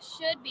media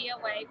should be a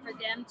way for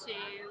them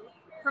to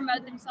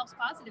promote themselves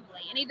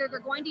positively. And either they're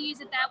going to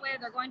use it that way or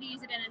they're going to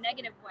use it in a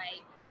negative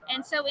way.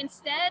 And so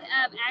instead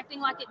of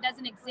acting like it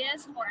doesn't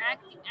exist or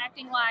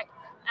acting like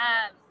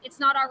it's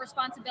not our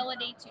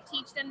responsibility to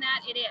teach them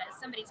that, it is.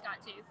 Somebody's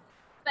got to.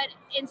 But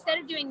instead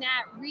of doing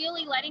that,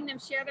 really letting them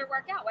share their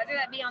work out, whether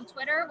that be on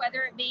Twitter,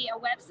 whether it be a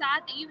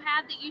website that you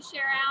have that you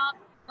share out,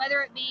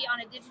 whether it be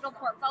on a digital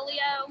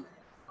portfolio.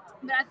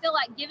 But I feel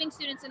like giving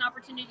students an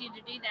opportunity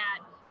to do that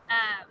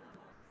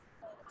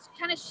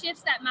kind of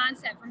shifts that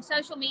mindset from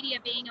social media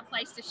being a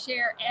place to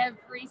share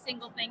every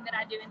single thing that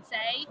I do and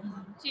say,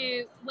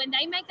 to when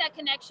they make that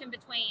connection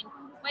between,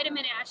 wait a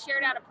minute, I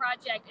shared out a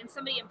project and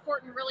somebody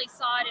important really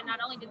saw it, and not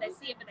only did they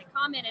see it, but they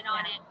commented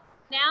on it.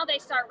 Now they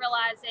start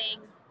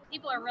realizing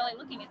people are really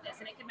looking at this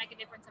and it can make a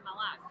difference in my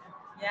life.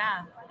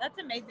 Yeah, that's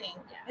amazing.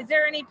 Yeah. Is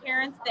there any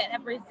parents that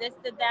have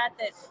resisted that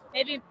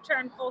maybe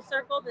turned full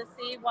circle to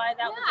see why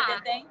that was a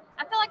good thing?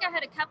 I feel like I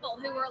had a couple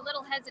who were a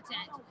little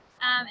hesitant.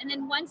 And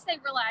then once they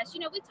realized, you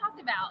know, we talked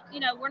about, you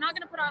know, we're not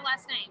going to put our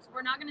last names.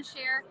 We're not going to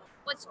share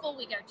what school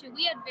we go to.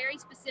 We had very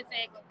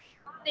specific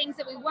things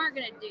that we weren't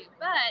going to do.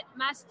 But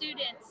my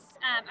students,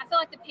 I feel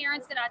like the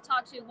parents that I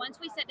talked to, once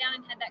we sat down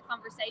and had that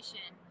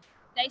conversation,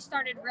 they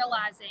started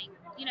realizing,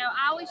 you know,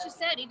 I always just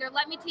said, either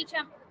let me teach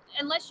them,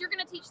 unless you're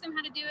going to teach them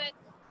how to do it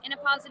in a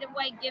positive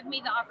way, give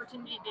me the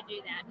opportunity to do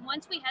that. And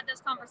once we had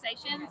those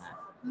conversations,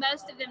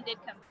 most of them did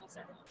come full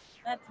circle.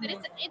 That's But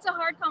amazing. it's a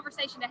hard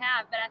conversation to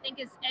have, but I think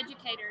as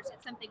educators,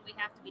 it's something we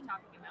have to be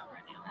talking about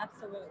right now.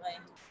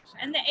 Absolutely.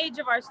 And the age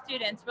of our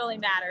students really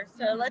matters.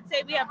 So let's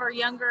say we have our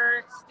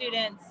younger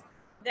students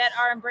that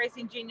are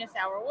embracing Genius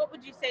Hour. What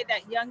would you say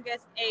that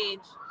youngest age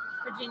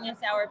for Genius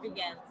Hour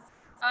begins?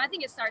 Oh, I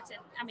think it starts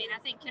I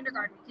think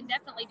kindergarten can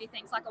definitely do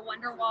things like a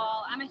Wonder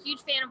Wall. I'm a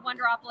huge fan of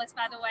Wonderopolis,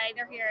 by the way.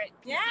 They're here at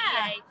TCEA.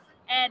 Yeah.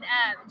 And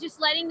just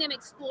letting them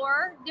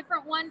explore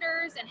different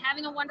wonders and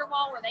having a Wonder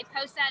Wall where they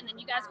post that and then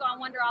you guys go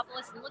on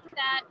Wonderopolis and look at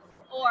that.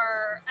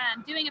 Or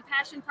doing a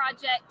passion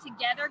project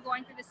together,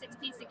 going through the 6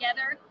 P's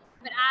together.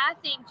 But I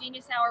think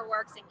Genius Hour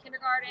works in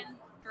kindergarten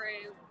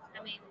through,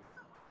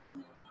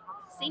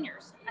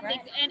 seniors. I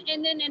think,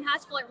 and then in high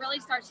school, it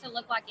really starts to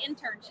look like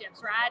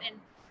internships, right?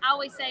 And I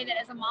always say that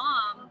as a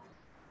mom,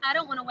 I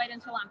don't want to wait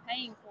until I'm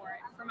paying for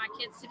it for my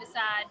kids to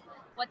decide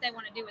what they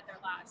want to do with their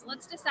lives.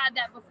 Let's decide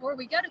that before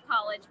we go to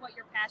college, what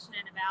you're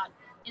passionate about,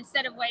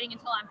 instead of waiting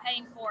until I'm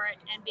paying for it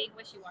and being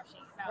wishy-washy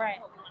about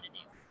what we want to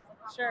do.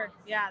 Sure.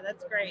 Yeah,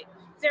 that's great.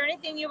 Is there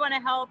anything you want to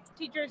help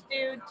teachers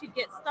do to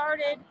get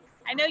started?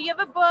 I know you have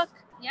a book.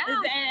 Yeah.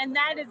 And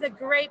that is a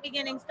great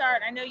beginning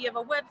start. I know you have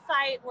a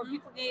website where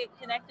people get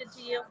connected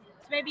to you.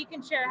 So maybe you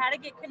can share how to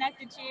get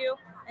connected to you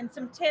and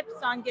some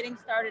tips on getting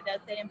started as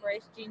they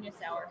embrace Genius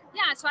Hour.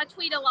 Yeah, so I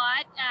tweet a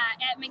lot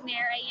at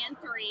McNair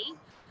AN3.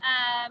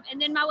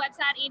 And then my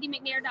website,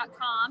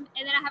 andymcnair.com.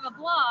 And then I have a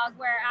blog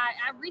where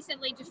I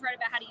recently just wrote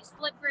about how to use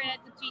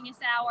Flipgrid with Genius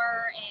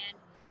Hour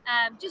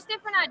and just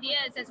different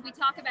ideas as we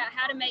talk about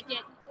how to make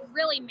it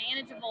really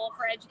manageable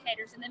for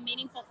educators and then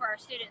meaningful for our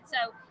students.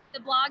 So the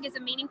blog is a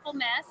meaningful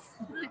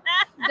mess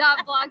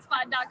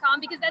 .blogspot.com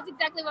because that's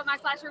exactly what my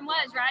classroom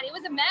was, right? It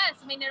was a mess.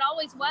 I mean, it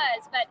always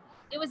was, but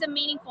it was a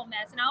meaningful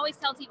mess. And I always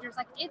tell teachers,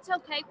 like, it's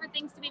okay for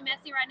things to be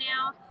messy right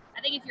now. I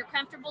think if you're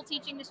comfortable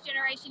teaching this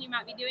generation, you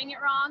might be doing it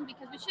wrong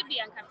because we should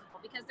be uncomfortable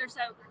because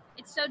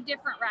it's so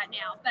different right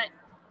now. But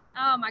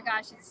oh my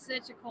gosh, it's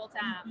such a cool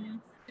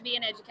time to be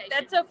in education.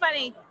 That's so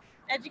funny.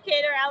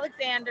 Educator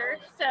Alexander.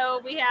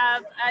 So we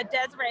have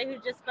Desiree who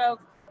just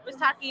spoke, was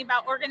talking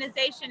about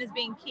organization as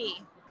being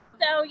key.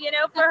 So,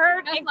 for her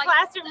in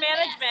classroom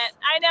management,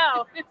 I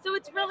know. So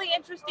it's really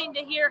interesting to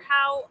hear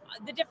how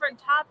the different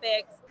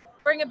topics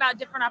bring about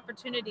different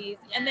opportunities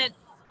and that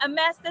a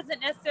mess doesn't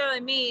necessarily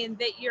mean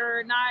that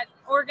you're not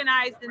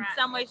organized in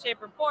some way,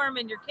 shape, or form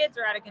and your kids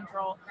are out of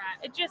control.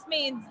 It just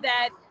means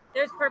that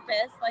there's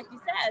purpose, like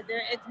you said,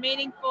 it's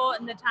meaningful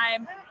in the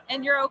time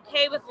and you're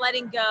okay with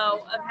letting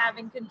go of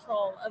having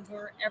control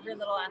over every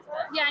little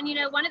aspect. Yeah,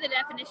 and one of the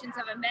definitions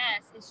of a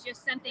mess is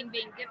just something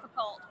being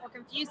difficult or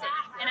confusing.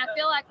 And I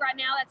feel like right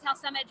now that's how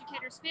some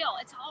educators feel.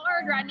 It's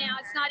hard right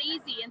now, it's not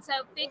easy. And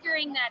so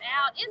figuring that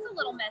out is a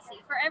little messy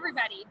for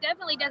everybody. It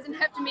definitely doesn't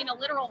have to mean a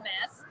literal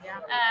mess,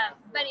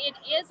 but it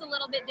is a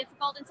little bit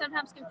difficult and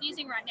sometimes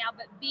confusing right now.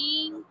 But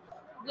being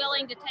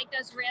willing to take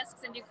those risks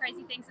and do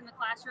crazy things in the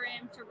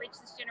classroom to reach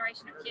this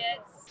generation of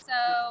kids,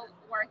 so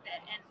worth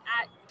it. And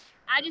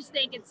I just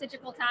think it's such a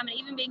cool time, and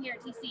even being here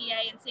at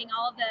TCEA and seeing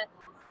all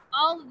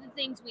of the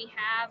things we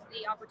have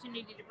the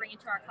opportunity to bring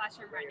into our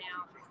classroom right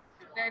now,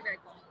 very, very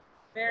cool.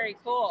 Very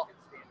cool.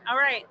 All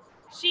right.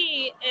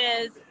 She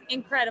is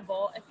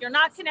incredible. If you're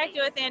not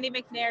connected with Andy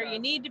McNair, you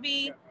need to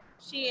be.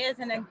 She is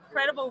an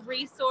incredible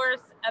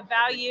resource, a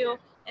value,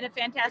 and a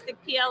fantastic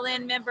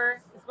PLN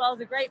member, as well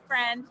as a great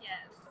friend.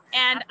 Yes.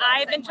 And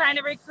I've been trying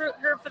to recruit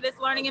her for this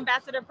Learning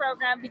Ambassador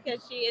program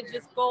because she is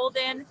just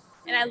golden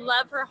and I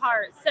love her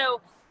heart. So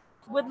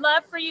would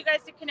love for you guys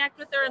to connect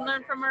with her and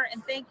learn from her.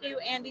 And thank you,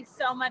 Andy,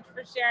 so much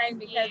for sharing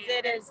because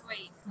it is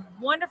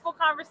wonderful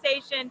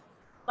conversation,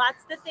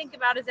 lots to think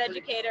about as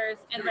educators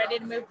and ready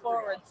to move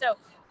forward. So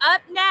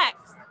up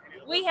next,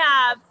 we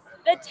have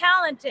the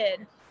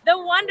talented, the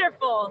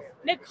wonderful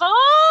Nicole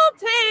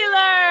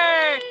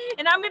Taylor.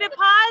 And I'm going to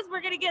pause.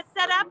 We're going to get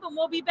set up and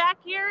we'll be back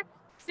here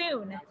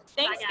soon.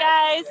 Thanks,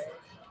 guys.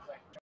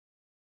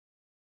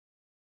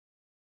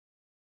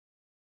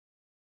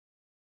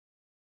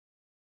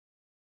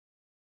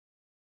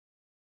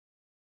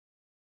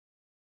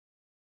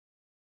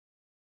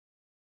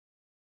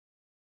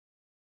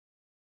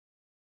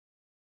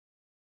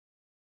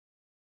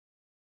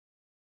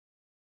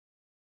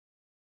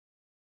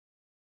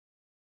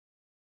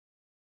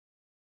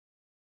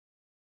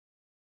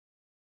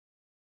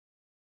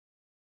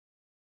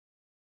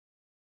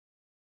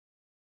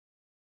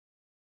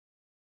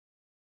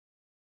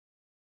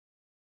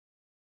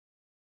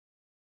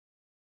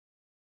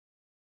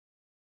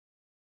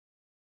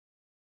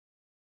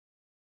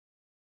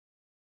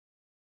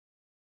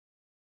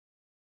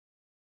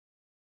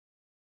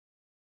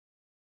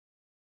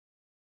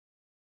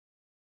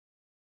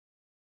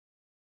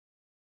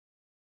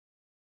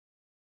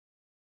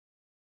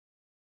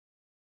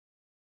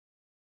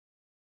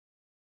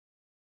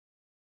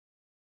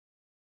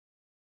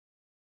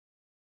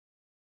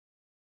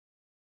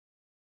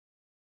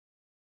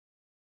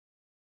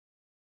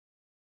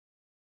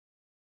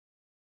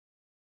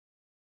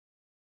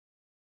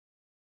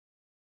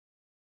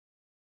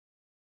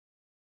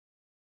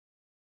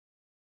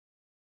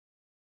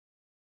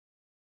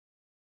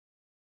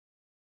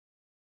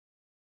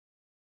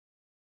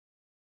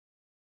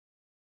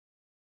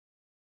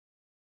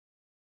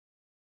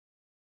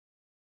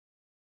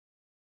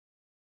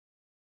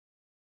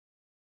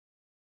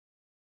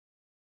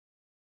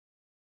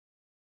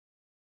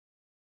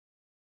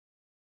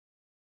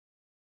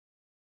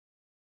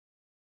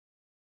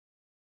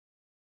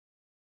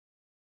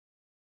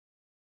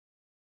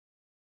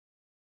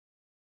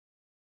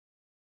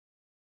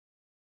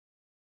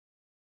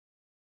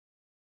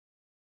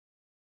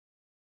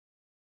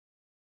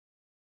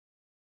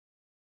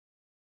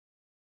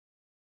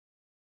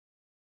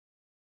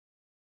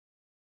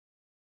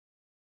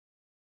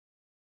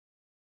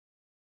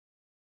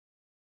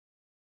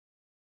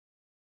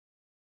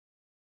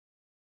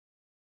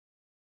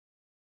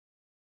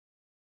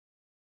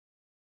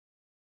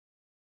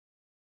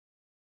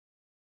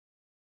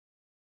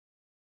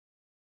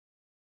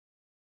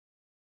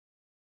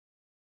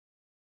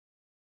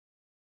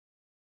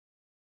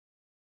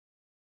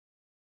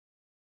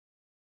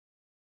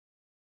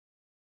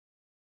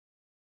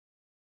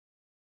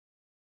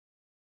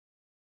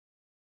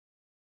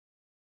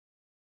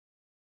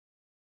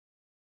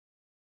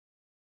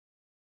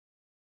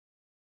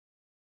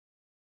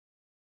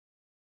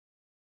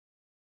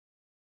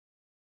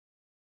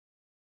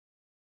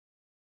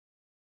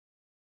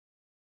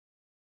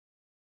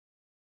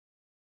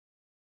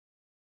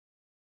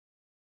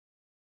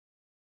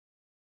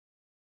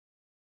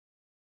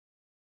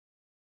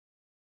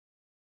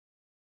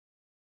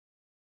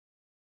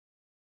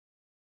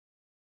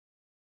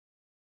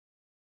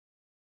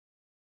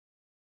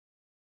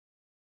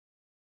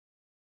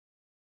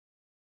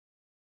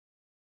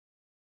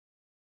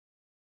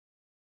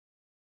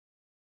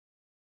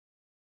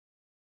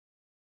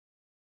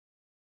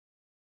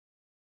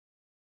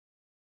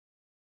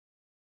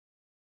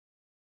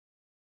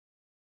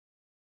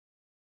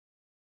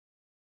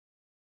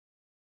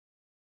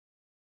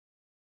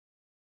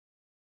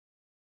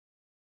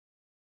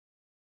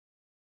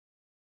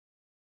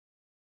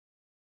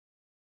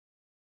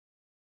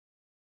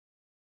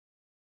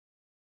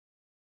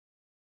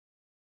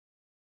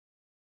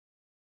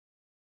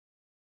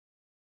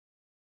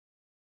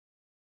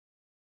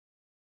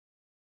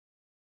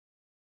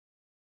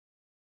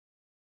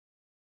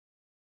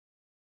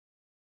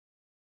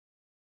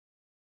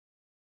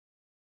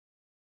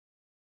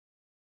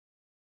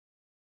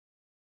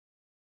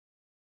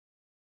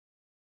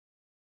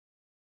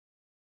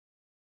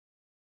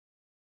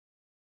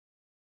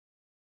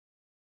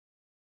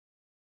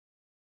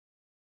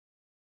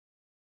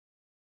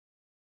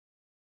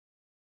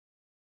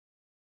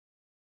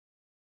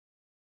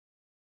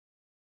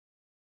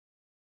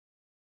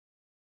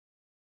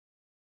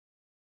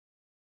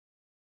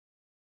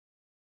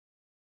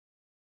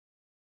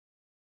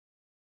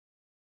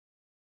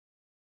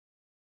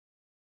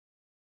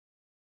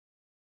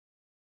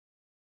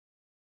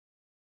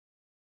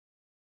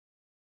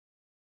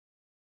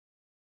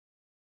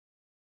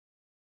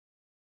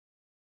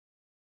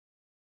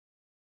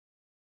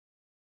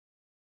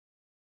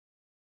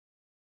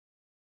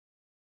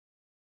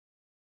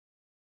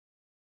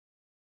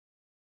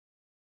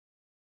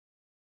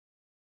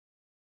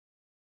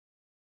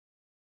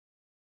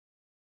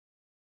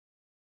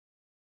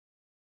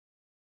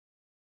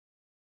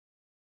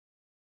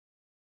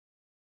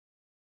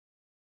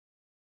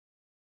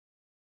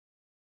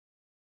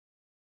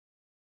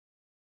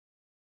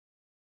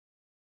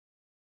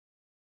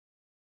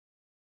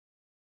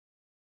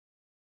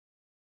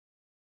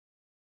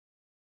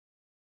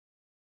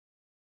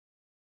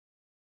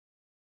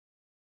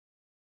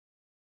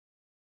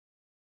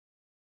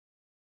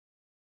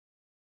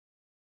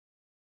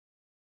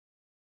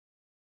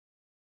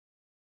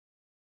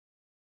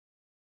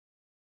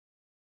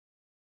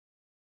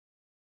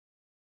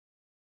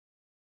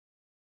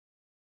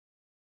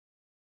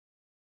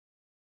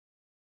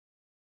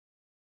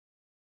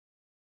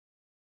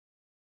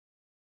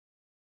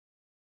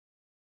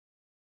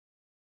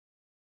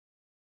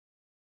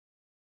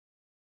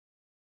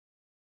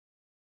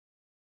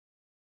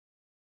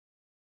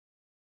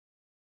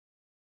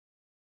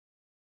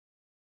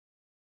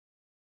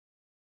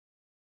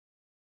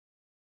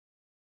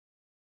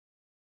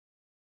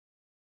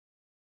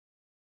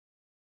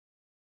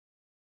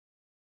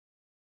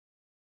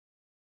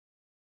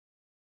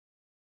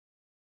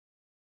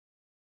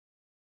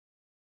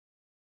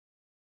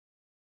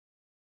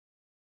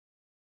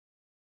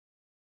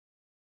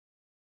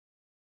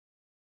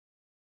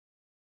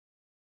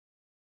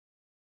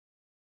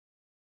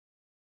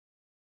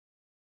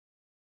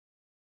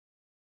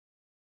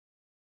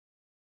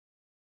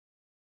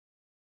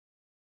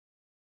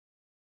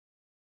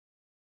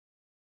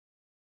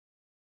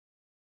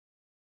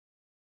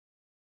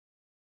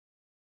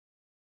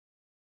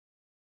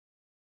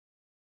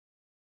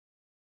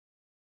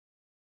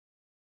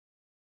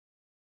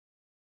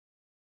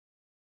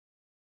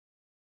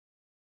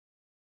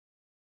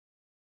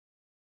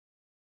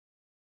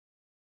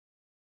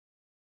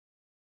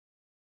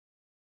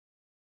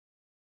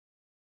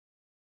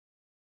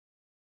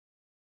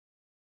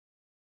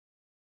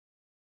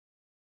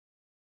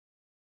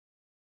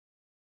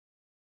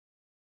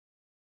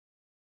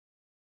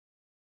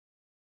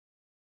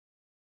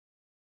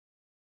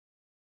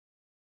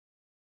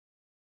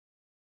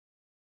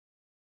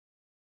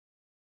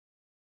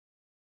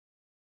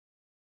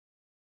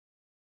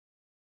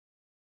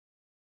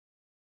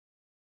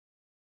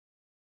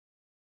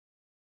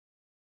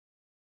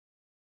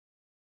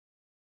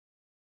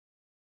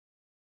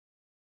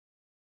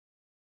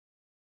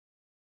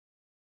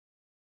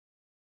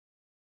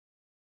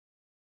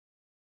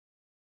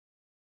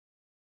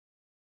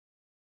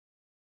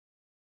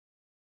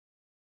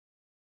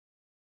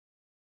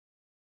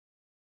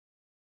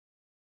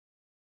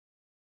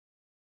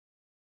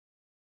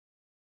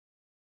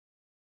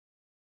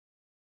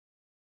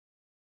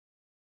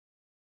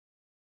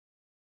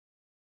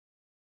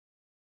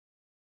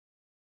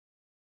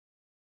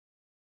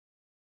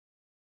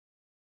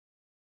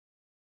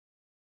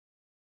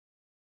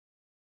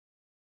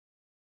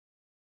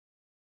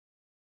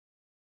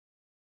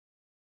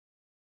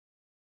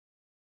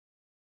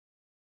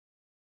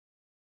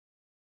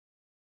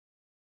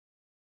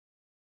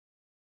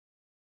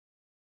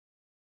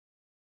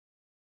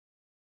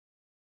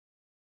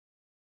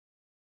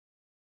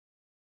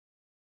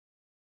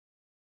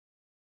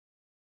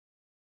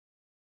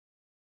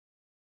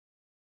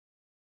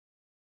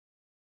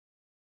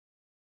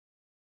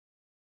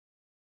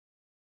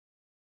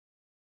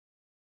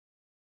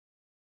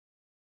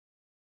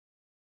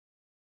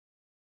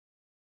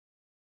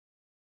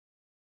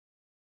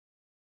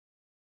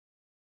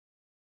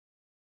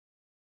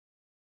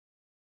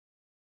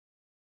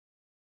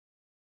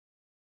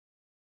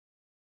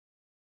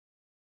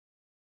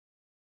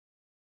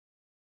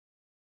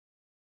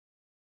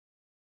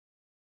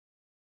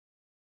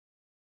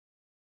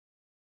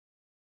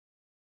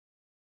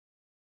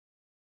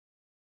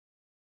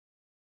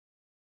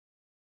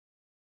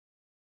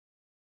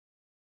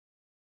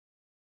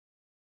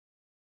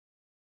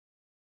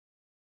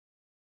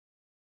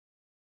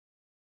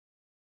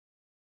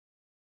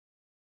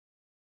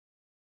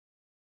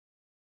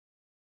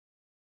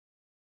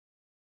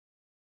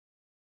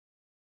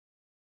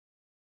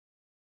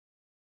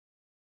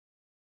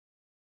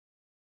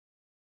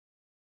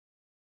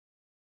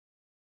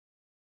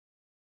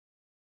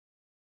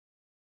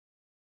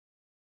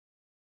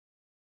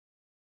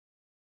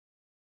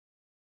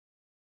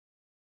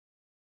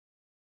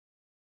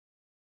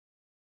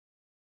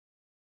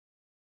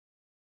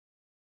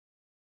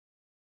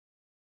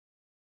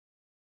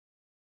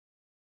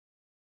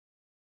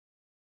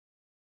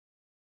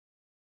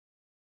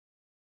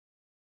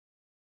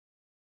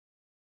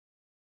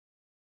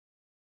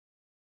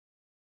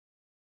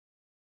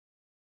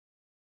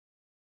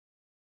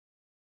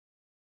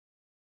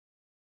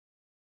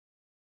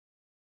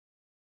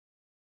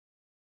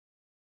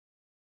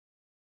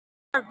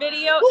 Our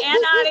video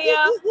and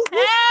audio.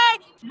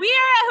 Hey, we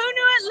are at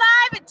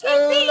HoonuitLIVE at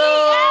TCEA.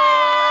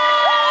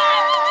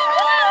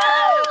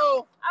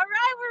 All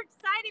right, we're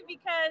excited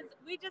because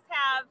we just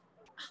have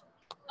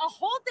a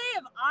whole day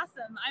of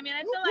awesome. I mean,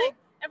 I feel like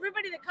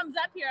everybody that comes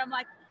up here, I'm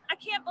like, I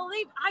can't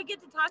believe I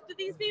get to talk to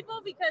these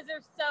people because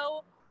they're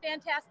so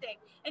fantastic.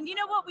 And you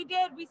know what we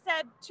did? We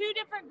said 2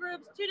 different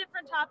groups, 2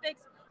 different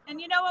topics.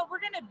 And you know what?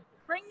 We're going to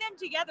bring them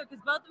together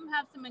because both of them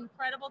have some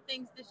incredible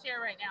things to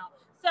share right now.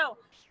 So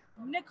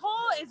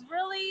Nicole is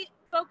really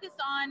focused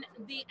on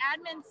the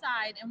admin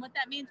side and what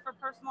that means for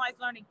personalized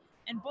learning.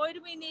 And boy,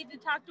 do we need to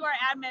talk to our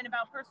admin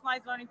about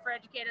personalized learning for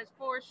educators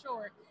for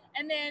sure.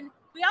 And then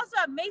we also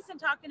have Mason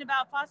talking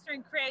about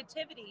fostering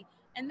creativity.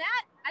 And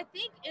that, I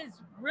think, is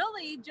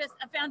really just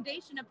a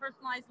foundation of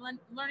personalized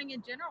learning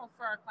in general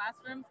for our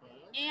classrooms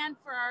and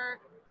for our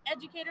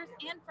educators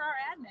and for our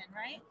admin,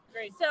 right?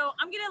 Great. So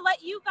I'm going to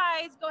let you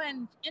guys go ahead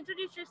and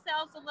introduce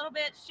yourselves a little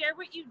bit, share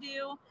what you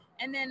do,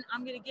 and then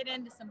I'm going to get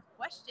into some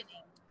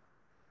questioning.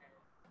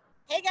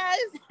 Hey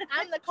guys,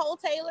 I'm Nicole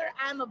Taylor.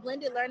 I'm a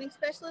blended learning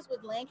specialist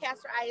with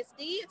Lancaster ISD.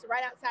 It's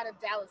right outside of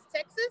Dallas,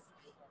 Texas.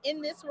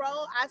 In this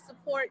role, I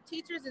support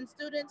teachers and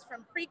students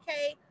from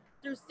pre-K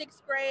through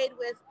 6th grade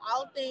with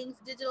all things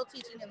digital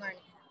teaching and learning.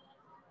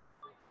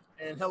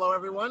 And hello,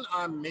 everyone.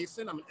 I'm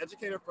Mason. I'm an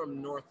educator from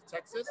North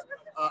Texas.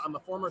 I'm a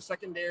former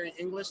secondary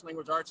English,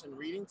 language arts, and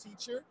reading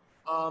teacher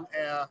out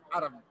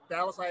of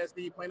Dallas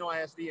ISD, Plano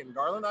ISD, and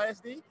Garland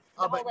ISD.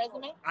 The whole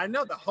resume? I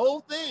know the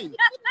whole thing.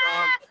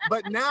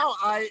 But now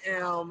I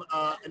am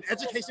an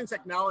education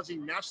technology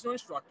national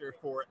instructor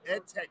for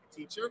EdTech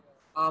teacher.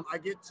 I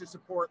get to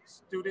support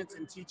students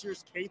and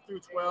teachers K through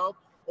 12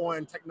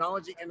 on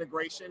technology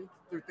integration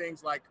through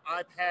things like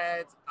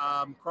iPads,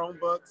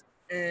 Chromebooks,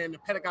 and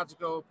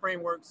pedagogical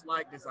frameworks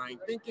like design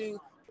thinking,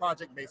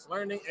 project-based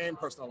learning, and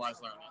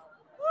personalized learning.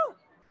 Woo.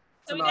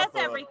 So he does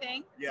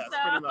everything. Yes, so,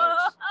 pretty much.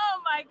 Oh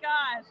my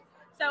gosh.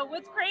 So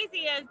what's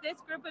crazy is this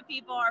group of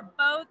people are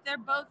they're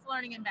both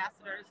learning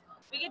ambassadors.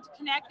 We get to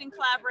connect and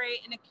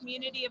collaborate in a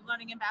community of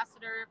learning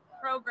ambassador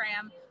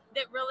program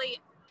that really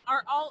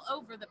are all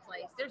over the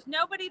place. There's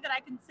nobody that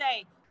I can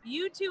say,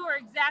 you two are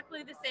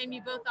exactly the same.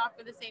 You both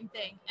offer the same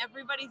thing.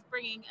 Everybody's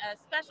bringing a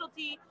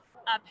specialty,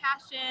 a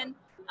passion,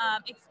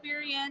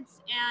 experience,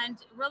 and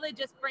really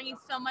just bringing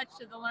so much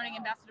to the Learning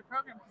Ambassador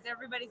program because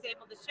everybody's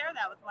able to share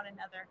that with one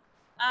another.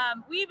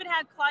 We even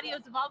had Claudio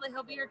Zavalda.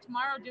 He'll be here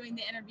tomorrow doing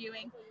the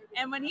interviewing.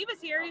 And when he was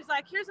here, he was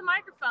like, here's a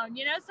microphone,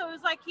 you know? So it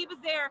was like he was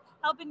there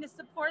helping to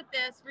support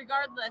this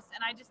regardless.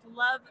 And I just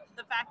love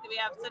the fact that we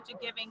have such a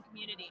giving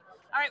community.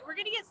 All right, we're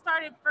going to get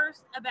started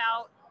first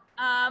about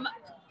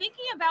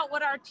thinking about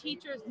what our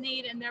teachers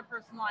need in their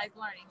personalized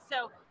learning.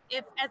 So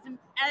if as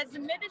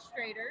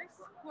administrators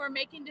who are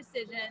making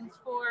decisions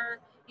for,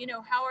 you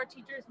know, how our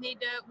teachers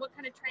need to, what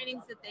kind of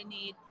trainings that they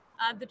need,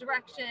 the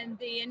direction,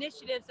 the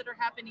initiatives that are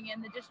happening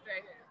in the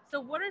district. So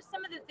what are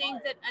some of the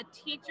things that a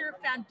teacher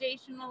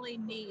foundationally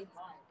needs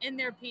in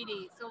their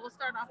PD? So we'll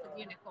start off with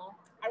you, Nicole.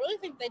 I really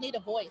think they need a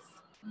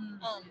voice.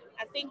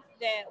 I think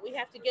that we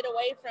have to get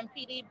away from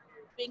PD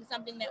being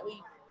something that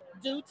we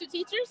do to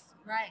teachers,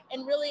 right?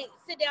 And really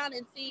sit down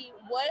and see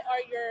what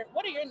are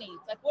your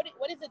needs, like what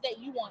is it that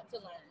you want to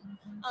learn.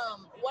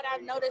 What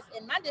I've noticed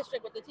in my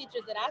district with the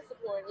teachers that I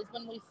support is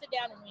when we sit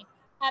down and we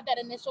have that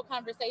initial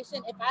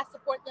conversation, if I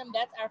support them,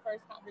 that's our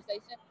first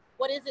conversation.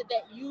 What is it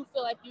that you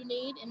feel like you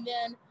need, and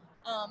then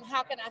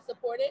how can I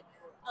support it?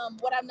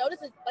 What I've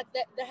noticed is like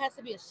that there has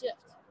to be a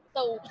shift.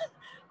 So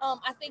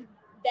I think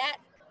that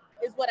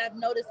is what I've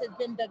noticed has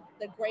been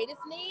the greatest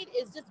need,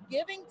 is just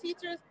giving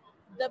teachers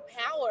the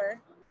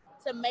power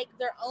to make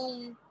their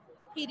own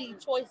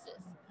PD choices.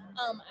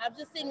 I've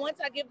just seen once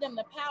I give them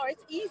the power,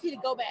 it's easy to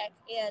go back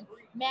and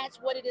match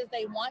what it is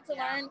they want to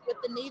learn with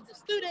the needs of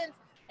students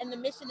and the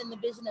mission and the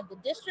vision of the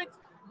district.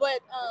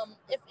 But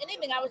if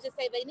anything, I would just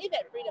say they need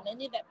that freedom. They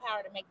need that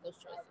power to make those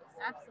choices.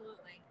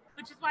 Absolutely.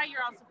 Which is why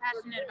you're also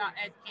passionate about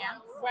ed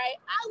camps. Right.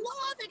 I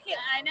love ed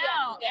camps. I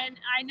know. Yeah. And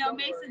I know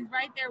Mason's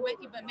right there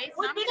with you, but Mason,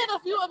 we've been in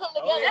a few of them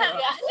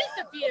together. Yeah. Just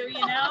a few,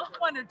 you know,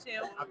 1 or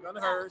 2. I've gone to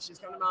her. She's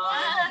coming to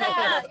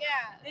mine.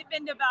 Yeah. They've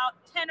been to about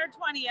 10 or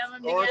 20 of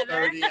them or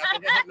together. 30. I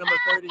think I hit number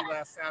 30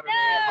 last Saturday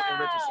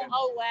in Richardson.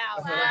 Oh, wow.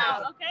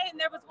 Wow. Okay. And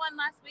there was one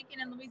last weekend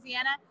in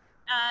Louisiana.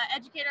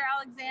 Educator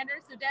Alexander.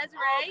 So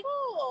Desiree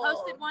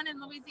hosted one in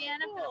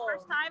Louisiana for the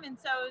first time. And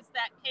so it's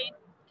that K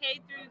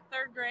through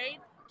 3rd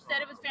grade.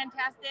 Said it was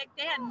fantastic.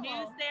 They had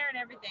news there and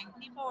everything.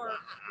 People were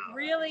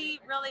really,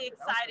 really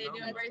excited to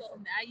embrace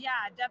that.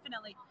 Yeah,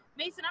 definitely.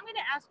 Mason, I'm going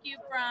to ask you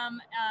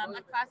from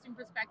a classroom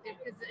perspective,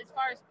 because as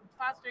far as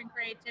fostering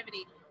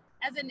creativity,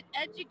 as an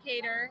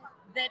educator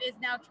that is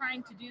now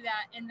trying to do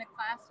that in the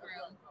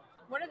classroom,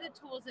 what are the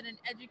tools that an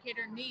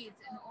educator needs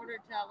in order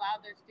to allow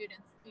their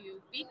students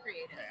to be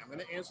creative? Okay, I'm going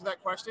to answer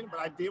that question,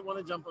 but I did want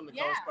to jump on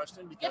Nicole's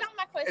question because get on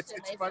my question,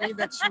 it's funny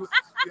that you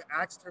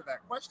asked her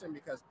that question,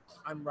 because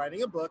I'm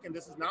writing a book, and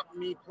this is not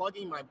me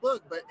plugging my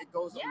book, but it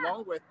goes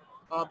along with,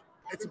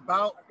 it's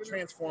about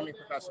transforming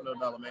professional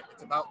development.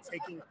 It's about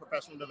taking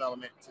professional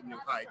development to new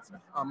heights.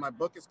 My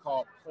book is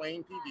called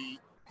Plain PD,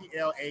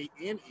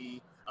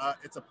 Plane.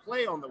 It's a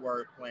play on the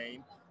word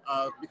plane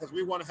because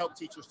we want to help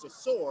teachers to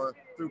soar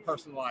through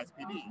personalized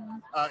PD.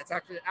 It's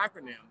actually an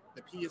acronym.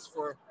 The P is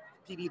for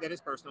PD that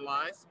is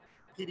personalized,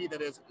 PD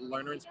that is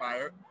learner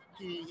inspired,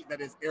 PD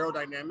that is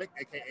aerodynamic,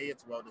 aka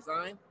it's well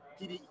designed,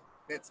 PD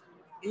that's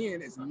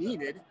N is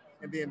needed,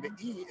 and then the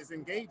E is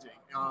engaging.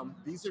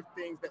 These are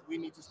things that we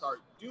need to start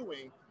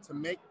doing to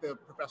make the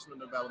professional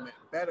development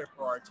better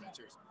for our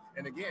teachers.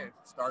 And again, it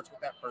starts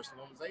with that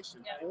personalization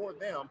for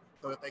them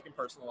so that they can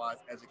personalize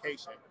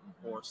education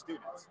for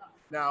students.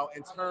 Now,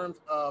 in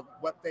terms of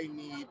what they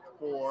need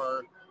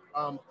for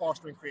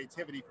fostering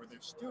creativity for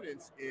their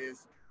students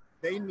is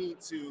they need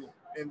to,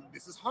 and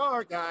this is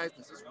hard, guys,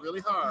 this is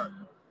really hard.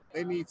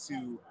 They need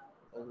to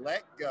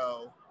let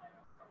go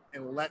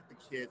and let the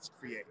kids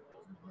create.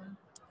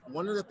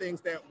 One of the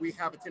things that we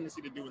have a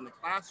tendency to do in the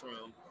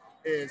classroom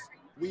is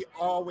we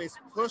always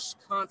push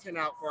content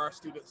out for our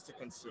students to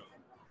consume.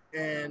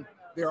 And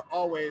they're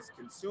always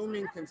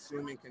consuming,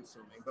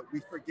 but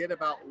we forget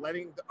about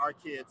letting our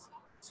kids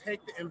take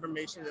the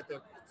information that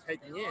they're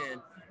taking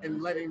in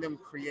and letting them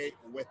create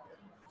with it.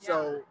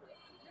 So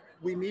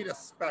we need a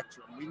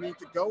spectrum. We need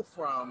to go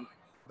from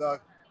the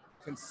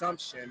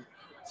consumption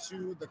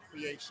to the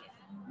creation.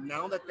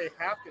 Now that they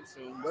have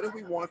consumed, what do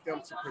we want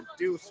them to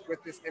produce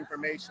with this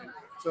information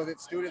so that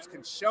students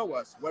can show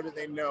us what do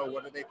they know,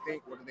 what do they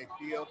think, what do they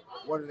feel,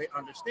 what do they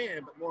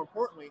understand, but more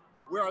importantly,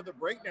 where are the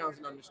breakdowns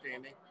in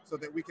understanding so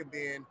that we can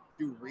then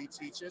do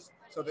reteaches,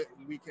 so that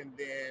we can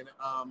then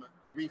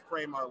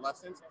reframe our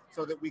lessons,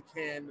 so that we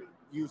can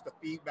use the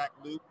feedback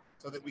loop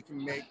so that we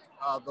can make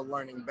the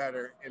learning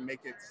better and make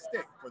it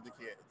stick for the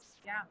kids.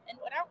 Yeah. And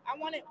what I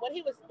wanted, when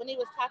he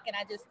was talking,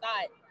 I just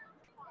thought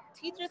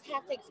teachers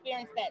have to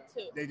experience that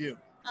too. They do.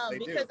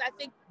 Because I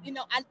think,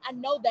 I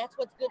know that's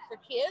what's good for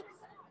kids.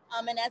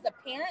 And as a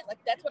parent, like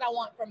that's what I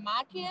want for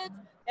my kids.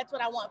 That's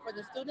what I want for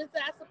the students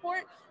that I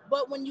support.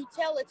 But when you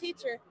tell a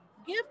teacher,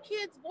 give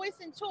kids voice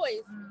and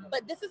choice,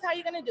 but this is how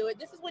you're going to do it.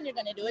 This is when you're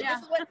going to do it. Yeah.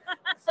 This is what.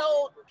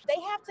 So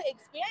they have to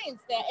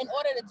experience that in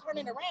order to turn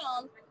it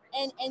around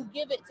and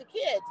give it to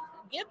kids.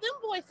 Give them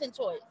voice and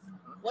choice.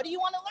 What do you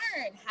want to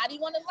learn? How do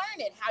you want to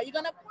learn it? How are you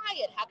going to apply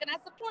it? How can I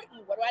support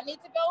you? What do I need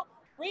to go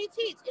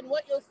reteach? And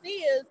what you'll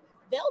see is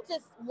they'll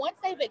just, once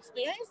they've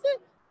experienced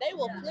it, they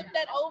will flip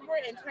that over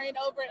and turn it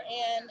over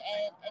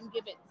and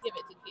give it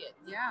to kids.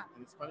 Yeah.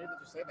 And it's funny that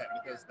you say that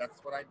because that's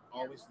what I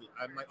always do.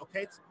 I'm like,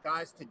 okay,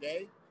 guys,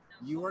 today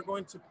you are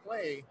going to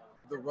play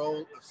the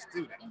role of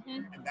student.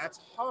 And that's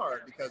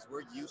hard because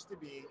we're used to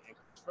being in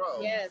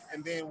control. Yes.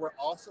 And then we're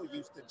also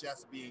used to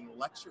just being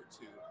lectured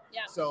to.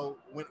 Yeah. So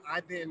when I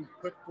then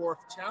put forth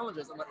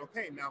challenges, I'm like,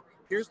 okay, now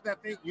here's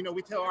that thing.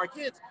 We tell our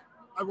kids,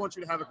 I want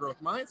you to have a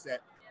growth mindset.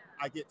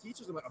 I get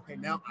teachers, I'm like, okay,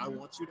 now I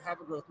want you to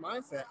have a growth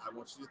mindset. I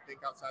want you to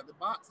think outside the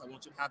box. I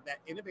want you to have that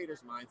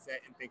innovator's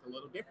mindset and think a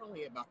little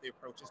differently about the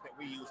approaches that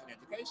we use in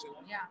education.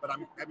 Yeah. But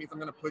that means I'm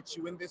going to put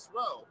you in this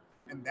role.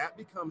 And that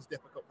becomes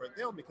difficult for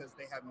them because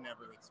they have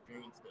never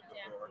experienced it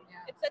before.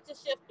 It's such a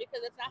shift because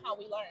it's not how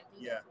we learned.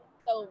 Yeah.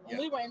 So when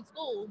we were in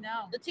school,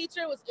 the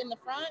teacher was in the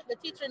front, the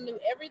teacher knew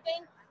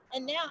everything.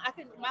 And now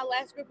my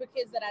last group of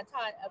kids that I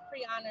taught a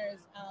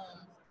pre-honors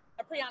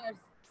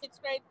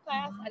 6th grade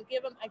class, I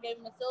gave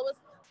him a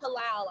syllabus.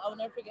 Halal, I will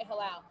never forget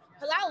Halal.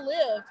 Halal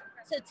lived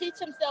to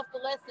teach himself the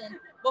lesson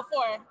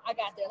before I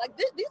got there. Like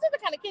these are the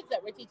kind of kids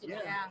that we're teaching.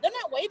 Yeah. They're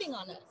not waiting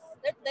on us.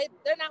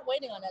 They're not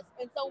waiting on us.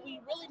 And so we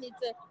really need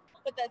to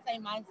put that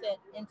same mindset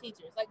in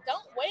teachers. Like,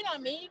 don't wait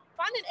on me.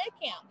 Find an ed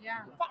camp.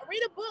 Yeah.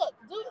 Read a book.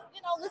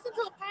 Listen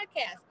to a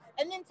podcast,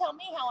 and then tell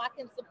me how I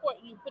can support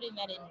you putting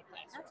that in your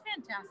classroom.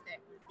 That's fantastic.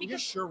 You're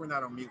sure we're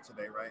not on mute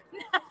today, right?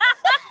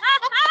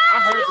 I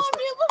heard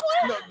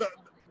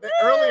the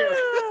earlier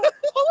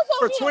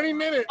for mute? 20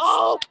 minutes.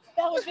 Oh,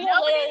 that was hilarious.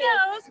 Nobody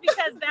knows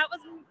because that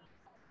was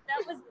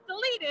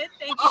deleted.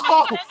 Thank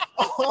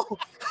you.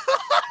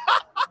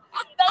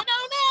 They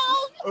know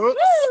now. Oops.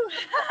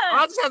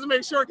 I just have to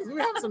make sure because we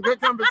have some good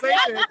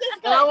conversation,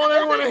 and I want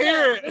everyone to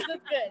hear it. This is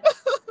good.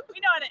 We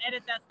know how to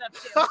edit that stuff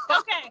too.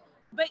 Okay,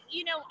 but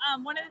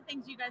one of the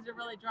things you guys are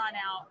really drawn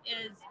out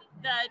is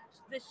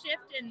the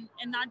shift in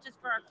not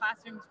just for our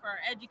classrooms, for our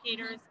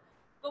educators,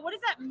 but what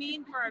does that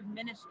mean for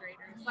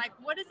administrators? Like,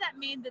 what does that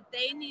mean that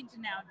they need to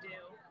now do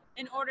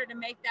in order to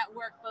make that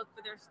work both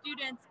for their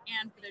students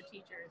and for their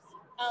teachers?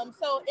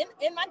 So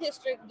in my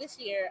district this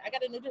year, I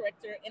got a new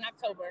director in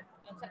October.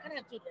 So I kind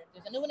of have two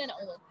directors, a new one and an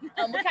old one. We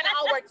kind of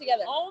all work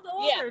together. Old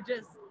yeah. or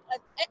just?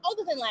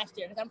 Older than last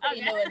year because I'm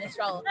pretty Okay. new in this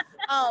role.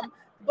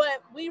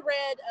 But we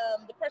read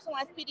the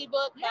personalized PD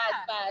book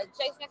by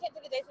Jason. I can't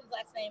think of Jason's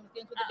last name. It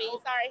begins with a B.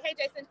 Sorry. Hey,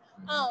 Jason.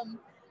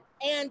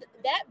 And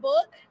that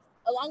book,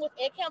 along with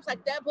ed camps,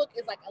 like that book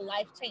is like a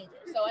life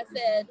changer. So I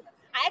said,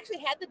 I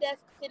actually had the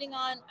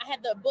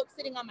book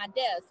sitting on my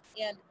desk,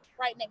 and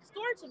right next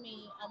door to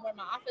me, where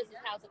my office is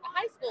housed at the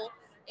high school,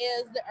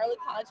 is the early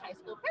college high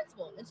school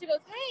principal. And she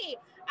goes, hey,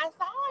 I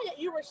saw that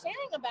you were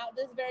sharing about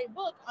this very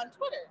book on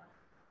Twitter.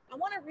 I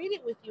want to read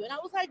it with you. And I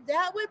was like,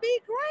 that would be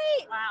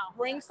great. Wow.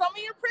 Bring some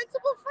of your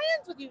principal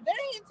friends with you.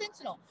 Very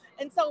intentional.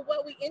 And so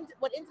what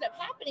ended up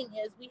happening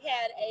is we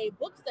had a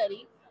book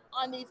study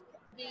on these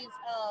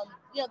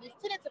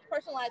tenets of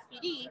personalized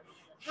PD,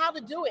 how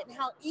to do it and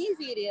how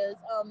easy it is.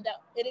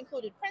 That it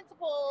included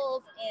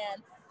principals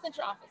and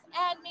central office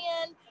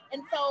admin.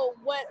 And so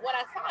what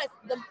I saw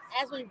is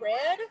as we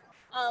read,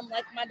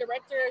 like my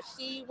director,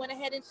 she went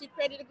ahead and she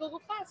created a Google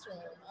Classroom.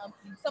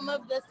 Some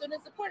of the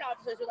student support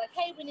officers were like,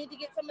 hey, we need to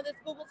get some of this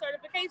Google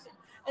certification.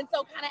 And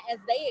so kind of as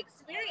they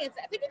experience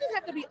it, I think you just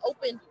have to be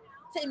open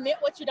to admit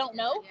what you don't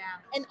know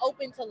and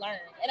open to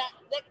learn. And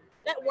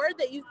that word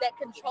that that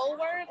control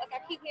word, like I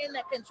keep hearing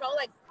that control,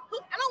 like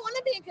I don't want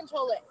to be in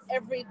control of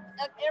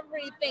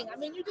everything. I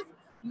mean, you just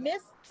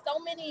miss so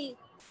many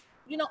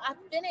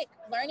authentic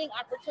learning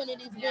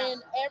opportunities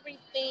when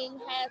everything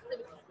has to,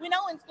 we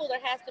know in school there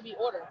has to be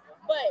order,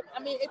 but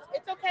I mean,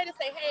 it's okay to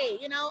say, hey,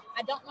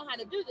 I don't know how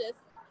to do this,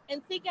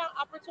 and seek out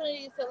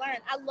opportunities to learn.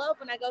 I love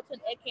when I go to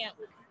an ed camp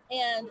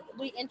and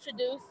we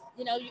introduce,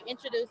 you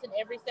introduce in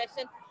every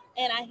session,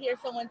 and I hear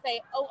someone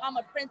say, oh, I'm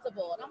a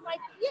principal. And I'm like,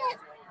 yes,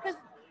 because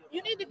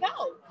you need to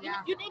go.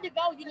 You need to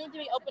go. You need to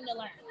be open to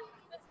learn.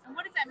 And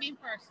what does that mean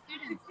for our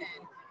students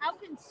then? How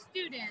can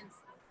students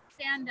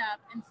stand up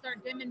and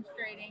start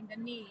demonstrating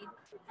the need,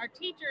 our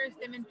teachers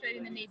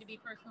demonstrating the need to be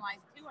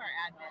personalized to our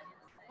admin?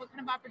 What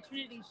kind of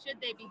opportunities should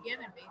they be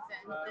given,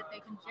 Mason, that they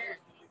can share?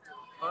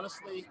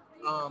 Honestly,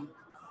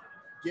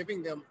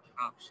 giving them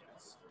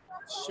options,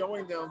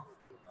 showing them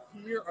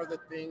here are the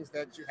things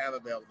that you have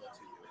available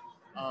to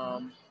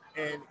you.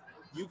 And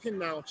you can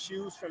now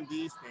choose from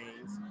these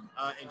things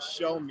and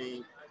show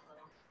me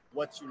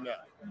what you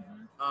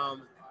know.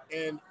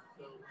 And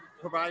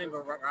providing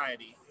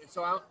variety. And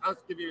so I'll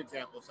give you an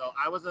example. So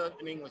I was an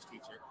English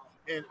teacher,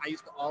 and I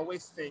used to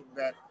always think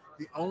that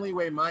the only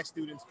way my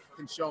students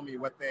can show me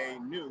what they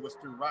knew was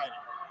through writing.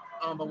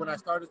 But when I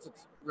started to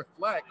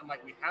reflect, I'm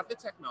like, we have the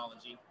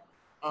technology.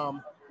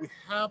 We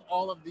have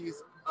all of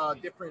these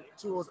different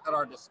tools at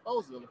our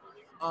disposal.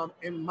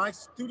 And my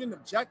student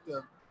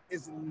objective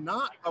is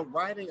not a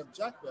writing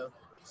objective.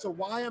 So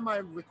why am I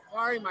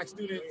requiring my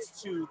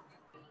students to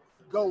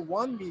go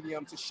one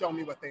medium to show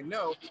me what they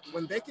know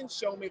when they can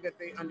show me that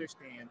they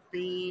understand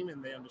theme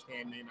and they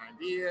understand main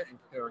idea and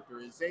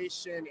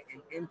characterization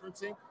and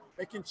inferencing?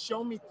 They can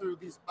show me through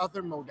these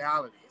other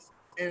modalities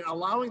and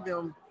allowing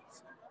them,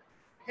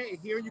 hey,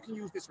 here you can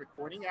use this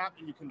recording app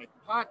and you can make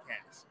a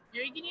podcast.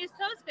 Here you can use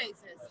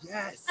CoSpaces.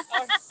 Yes.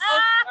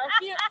 or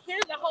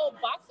here's a whole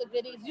box of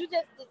goodies. You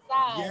just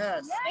decide.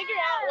 Yes. Figure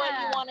out what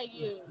you want to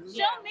use.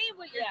 Show me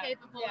what you're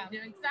capable of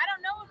doing, because I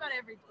don't know about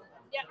every tool.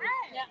 Yeah.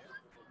 Right. Yeah.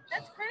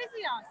 That's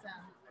crazy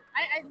awesome.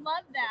 I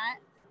love that,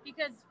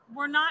 because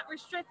we're not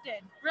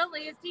restricted,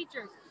 really, as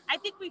teachers. I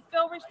think we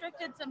feel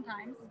restricted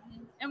sometimes,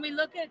 and we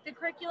look at the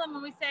curriculum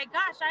and we say,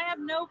 gosh, I have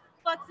no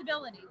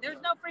flexibility. There's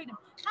no freedom.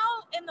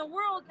 How in the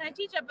world can I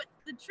teach that? But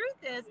the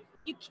truth is,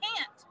 you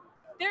can't.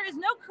 There is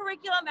no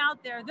curriculum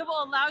out there that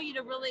will allow you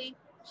to really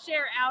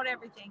share out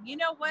everything. You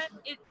know what?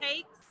 It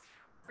takes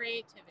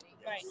creativity.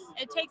 Right.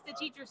 It takes the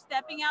teacher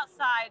stepping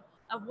outside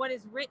of what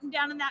is written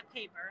down in that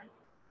paper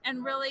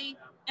and really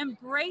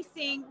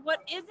embracing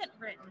what isn't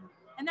written.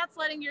 And that's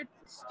letting your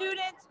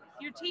students,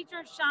 your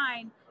teachers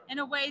shine in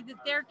a way that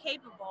they're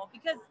capable,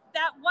 because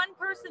that one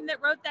person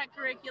that wrote that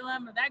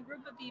curriculum or that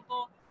group of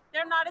people,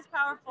 they're not as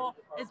powerful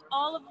as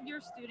all of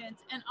your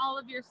students and all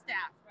of your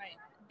staff. Right.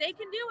 They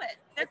can do it.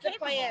 They're it's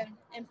capable. A plan,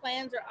 and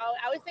plans are.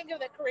 I always think of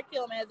the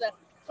curriculum as a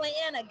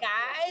plan, a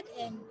guide,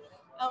 and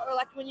or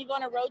like when you go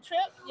on a road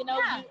trip, you know,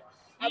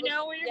 you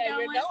know where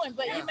you're going,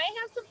 but you may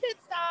have some pit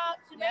stops.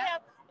 You may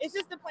have. It's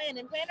just a plan,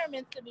 and plans are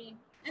meant to be.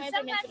 And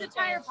sometimes the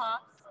tire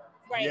pops.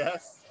 Right.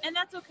 Yes. And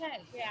that's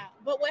okay. Yeah.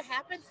 But what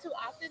happens too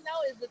often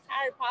though is the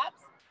tire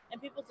pops and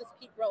people just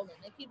keep rolling.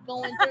 They keep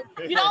going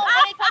through. You know,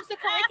 when it comes to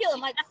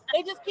curriculum, like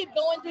they just keep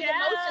going through the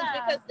motions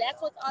because that's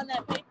what's on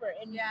that paper.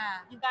 And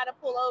you got to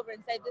pull over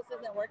and say, this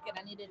isn't working.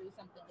 I need to do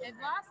something different.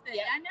 They've lost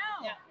it. I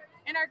know.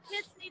 Yeah. And our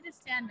kids need to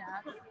stand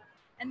up.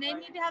 And they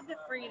need to have the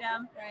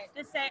freedom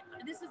to say,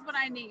 this is what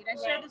I need.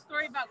 I shared the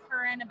story about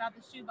Curran, about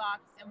the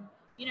shoebox. And,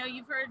 you know,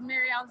 you've heard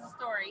Mary Alice's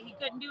story. He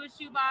couldn't do a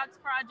shoebox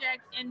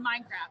project in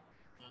Minecraft.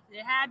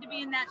 It had to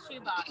be in that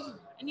shoebox.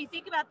 And you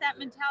think about that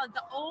mentality,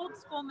 the old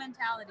school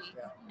mentality,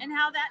 and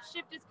how that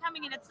shift is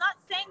coming. And it's not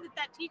saying that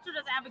that teacher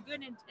doesn't have a good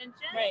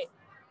intention. Right.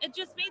 It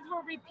just means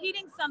we're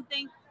repeating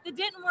something that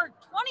didn't work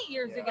 20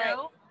 years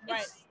ago.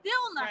 Right. It's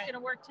still not going to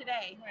work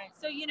today. Right.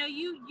 So, you know,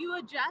 you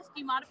adjust,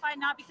 you modify,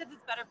 not because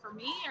it's better for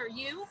me or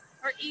you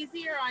or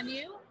easier on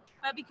you,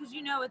 but because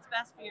you know it's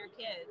best for your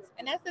kids.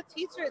 And as a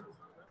teacher,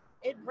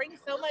 it brings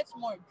so much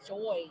more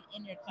joy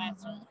in your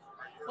classroom.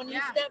 When you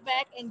step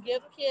back and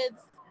give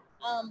kids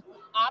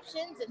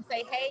options and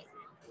say, hey,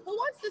 who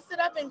wants to sit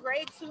up and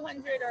grade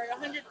 200 or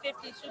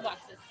 150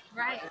 shoeboxes?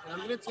 Right.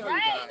 And I'm going to tell you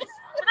guys.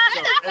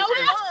 So,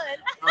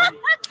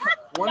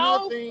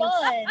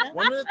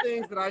 one of the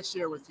things that I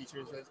share with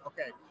teachers is,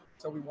 okay,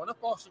 So we want to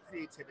foster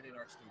creativity in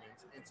our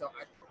students. And so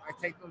I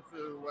take them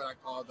through what I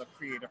call the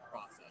creative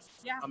process.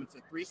 Yeah. It's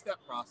a 3-step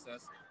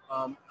process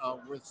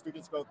where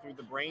students go through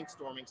the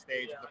brainstorming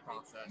stage of the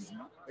process.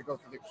 They go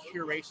through the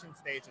curation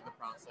stage of the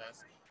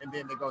process, and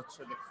then they go to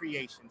the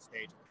creation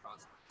stage of the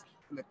process.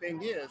 And the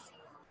thing is,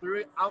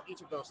 throughout each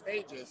of those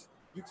stages,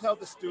 you tell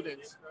the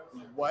students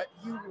what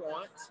you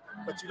want,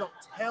 but you don't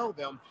tell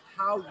them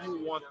how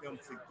you want them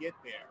to get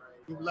there.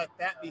 You let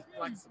that be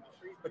flexible,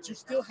 but you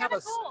still have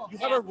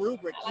a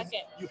rubric.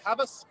 You have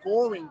a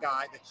scoring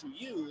guide that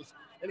you use,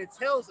 and it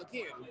tells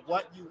again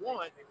what you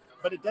want,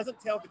 but it doesn't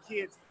tell the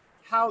kids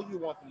how you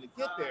want them to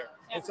get there.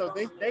 And so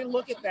they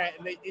look at that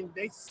and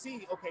they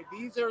see, okay,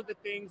 these are the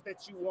things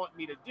that you want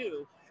me to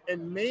do,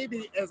 and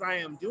maybe as I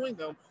am doing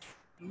them,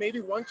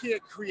 maybe one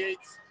kid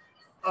creates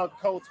a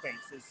code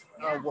spaces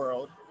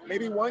world.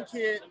 Maybe one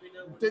kid,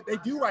 they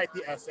do write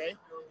the essay.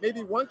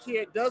 Maybe one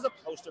kid does a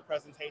poster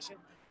presentation.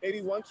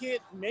 Maybe one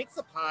kid makes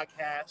a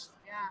podcast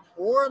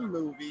or a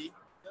movie.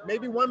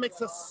 Maybe one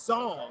makes a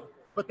song,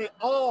 but they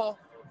all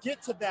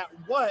get to that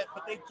what,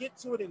 but they get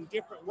to it in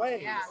different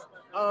ways.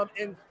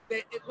 And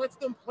it lets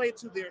them play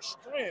to their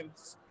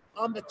strengths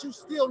that you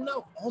still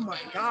know, oh my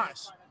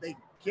gosh, they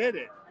get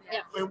it.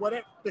 And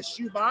whatever, the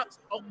shoebox,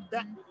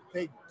 that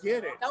they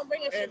get it. Don't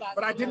bring a shoebox.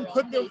 But I didn't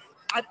put them,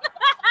 I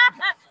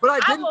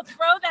will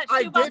throw that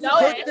shoebox didn't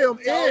put them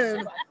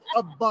in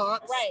a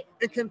box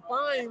and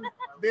confine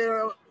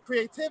their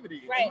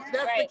creativity.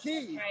 That's the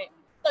key.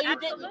 So you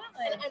didn't.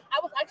 And I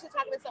was actually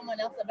talking to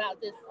someone else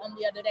about this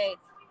the other day.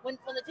 When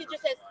the teacher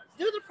says,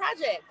 do the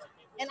project.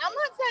 And I'm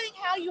not saying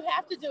how you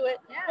have to do it,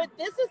 but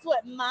this is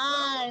what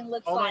mine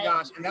looks like. Oh my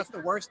gosh, and that's the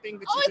worst thing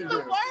that you can do.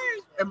 It's the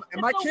worst.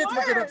 And my kids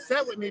will get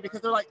upset with me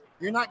because they're like,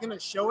 you're not going to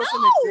show us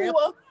an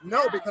example?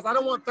 No, because I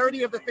don't want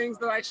 30 of the things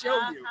that I show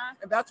you.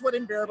 And that's what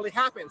invariably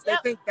happens. They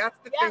think that's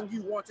the thing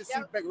you want to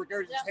see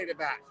regurgitated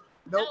back.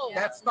 Nope,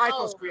 that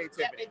stifles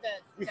creativity. It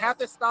does. We have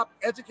to stop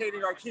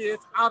educating our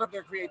kids out of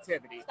their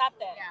creativity. Stop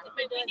that.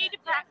 But we need to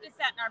practice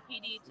that in our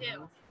PD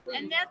too.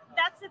 And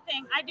that's the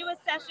thing. I do a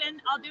session.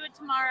 I'll do it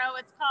tomorrow.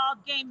 It's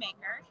called Game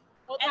Maker.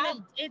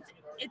 And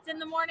it's in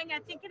the morning, I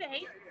think at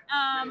 8.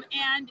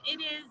 And it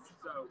is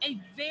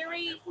a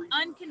very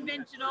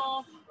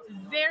unconventional,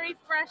 very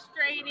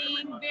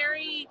frustrating,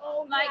 very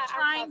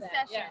trying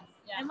session.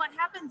 And what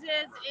happens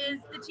is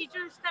the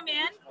teachers come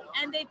in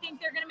and they think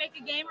they're going to make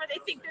a game, or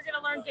they think they're going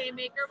to learn Game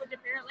Maker, which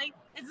apparently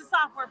is a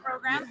software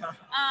program.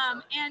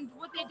 And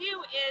what they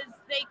do is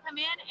they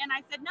come in and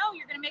I said, no,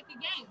 you're going to make a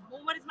game.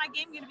 Well, what is my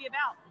game going to be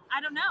about?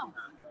 I don't know.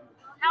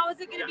 How is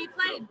it going to be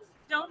played?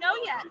 Don't know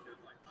yet.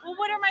 Well,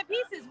 what are my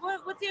pieces?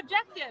 What's the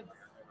objective?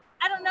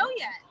 I don't know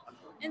yet.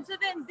 And so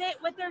then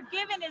what they're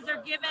given is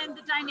they're given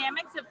the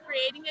dynamics of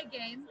creating a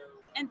game.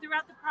 And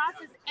throughout the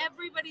process,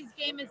 everybody's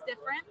game is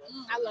different.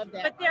 I love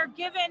that. But they're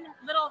given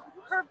little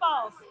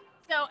curveballs.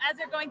 So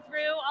as they're going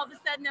through, all of a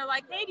sudden they're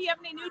like, hey, do you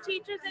have any new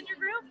teachers in your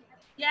group?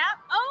 Yeah.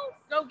 Oh,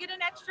 go get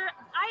an extra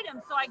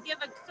item. So I give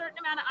a certain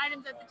amount of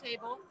items at the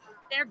table.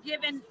 They're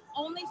given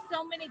only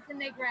so many can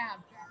they grab.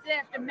 So they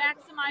have to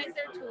maximize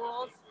their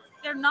tools.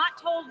 They're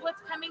not told what's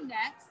coming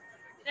next.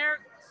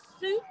 They're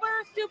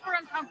super, super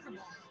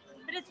uncomfortable.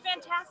 But it's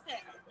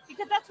fantastic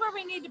because that's where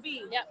we need to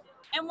be.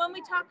 And when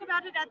we talk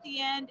about it at the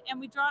end and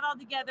we draw it all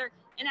together,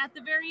 and at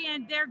the very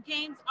end, their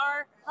games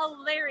are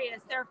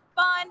hilarious. They're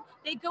fun.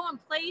 They go and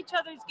play each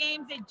other's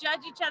games. They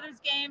judge each other's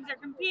games. They're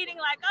competing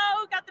like, oh,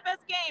 who got the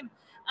best game?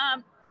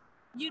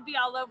 You'd be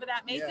all over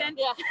that, Mason.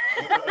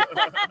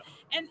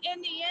 And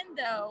in the end,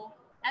 though,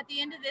 at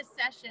the end of this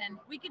session,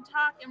 we can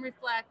talk and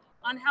reflect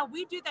on how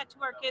we do that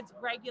to our kids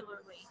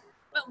regularly.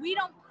 But we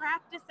don't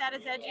practice that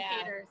as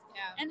educators.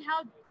 And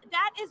how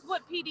that is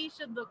what PD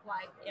should look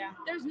like.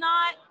 There's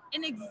not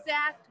an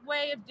exact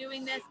way of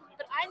doing this,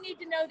 but I need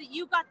to know that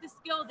you got the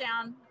skill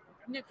down,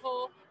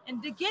 Nicole,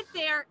 and to get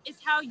there is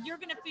how you're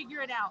going to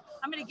figure it out.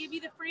 I'm going to give you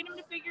the freedom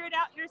to figure it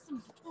out. Here's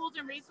some tools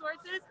and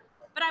resources,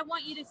 but I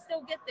want you to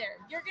still get there.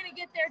 You're going to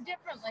get there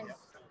differently,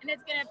 and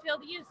it's going to appeal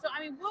to you. So, I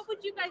mean, what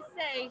would you guys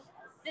say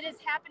that is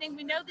happening?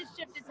 We know this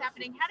shift is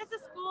happening. How does a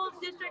school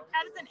district,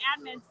 how does an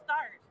admin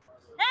start?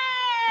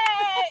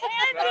 Hey,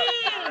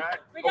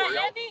 Andy! We got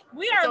Andy.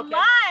 We are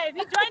live.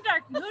 He joined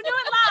our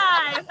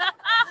HoonuitLIVE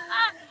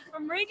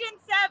from Region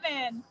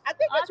 7. I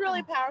think it's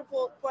really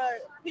powerful for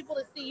people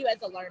to see you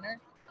as a learner.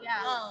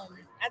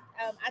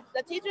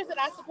 The teachers that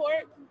I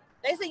support,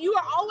 they say you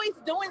are always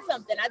doing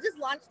something. I just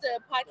launched a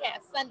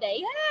podcast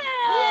Sunday.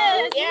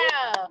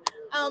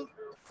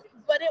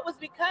 But it was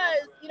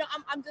because,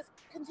 I'm just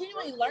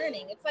continually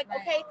learning. It's like,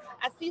 okay,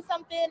 I see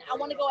something, I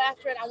want to go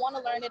after it, I want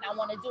to learn it, I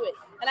want to do it.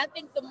 And I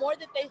think the more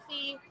that they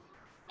see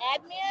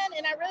admin,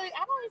 and I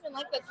don't even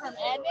like the term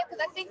admin,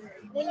 because I think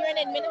when you're in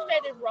an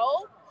administrative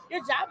role, your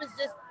job is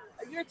just,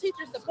 you're a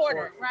teacher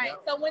supporter.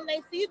 So when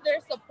they see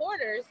their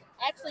supporters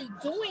actually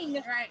doing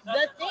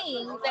the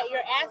things that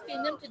you're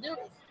asking them to do,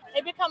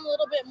 they become a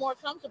little bit more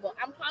comfortable.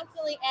 I'm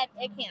constantly at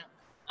camp.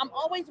 I'm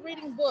always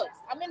reading books.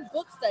 I'm in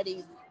book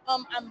studies.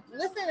 I'm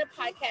listening to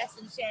podcasts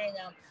and sharing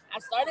them. I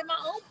started my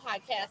own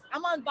podcast.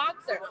 I'm on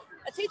Boxer.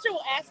 A teacher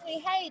will ask me,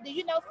 hey, do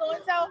you know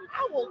so-and-so?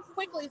 I will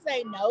quickly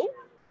say no.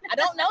 I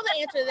don't know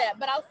the answer to that,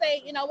 but I'll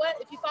say, you know what?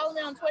 If you follow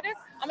me on Twitter,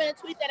 I'm going to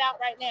tweet that out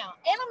right now.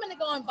 And I'm going to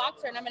go on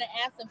Boxer and I'm going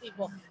to ask some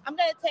people. I'm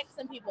going to text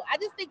some people. I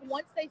just think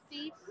once they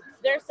see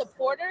their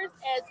supporters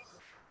as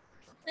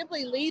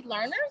simply lead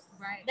learners,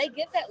 Right. they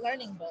get that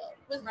learning bug.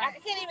 Right. I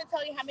can't even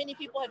tell you how many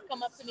people have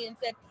come up to me and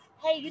said,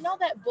 hey, you know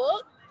that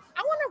book?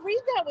 I want to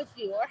read that with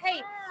you. Or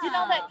hey, you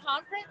know that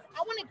conference?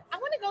 I want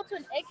to go to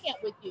an egg camp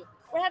with you.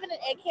 We're having an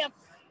egg camp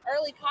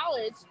early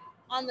college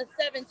on the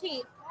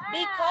 17th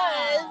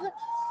because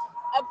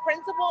a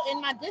principal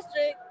in my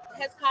district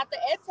has caught the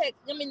ed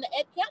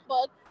camp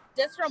bug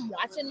just from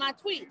watching my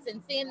tweets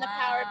and seeing the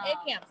power of ed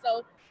camp.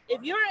 So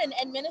if you're an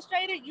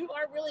administrator, you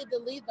are really the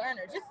lead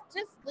learner.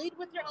 Just lead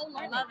with your own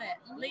learning. I love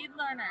it. Lead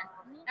learner.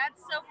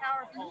 That's so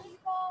powerful.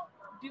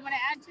 Do you want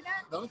to add to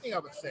that? The only thing I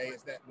would say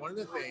is that one of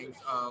the things,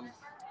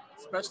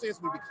 especially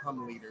as we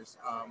become leaders,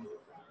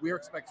 we are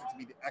expected to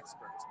be the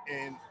experts.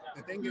 And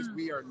the thing is,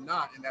 we are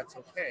not, and that's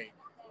okay.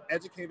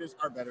 Educators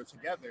are better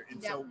together.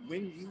 And so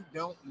when you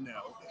don't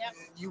know,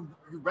 you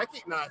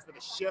recognize that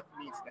a shift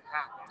needs to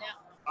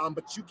happen.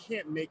 But you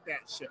can't make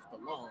that shift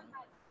alone.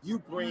 You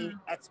bring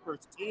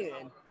experts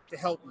in to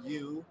help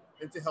you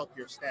and to help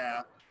your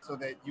staff so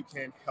that you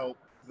can help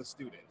the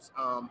students.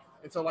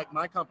 And so like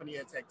my company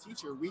at Tech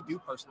Teacher, we do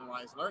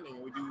personalized learning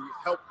and we do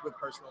help with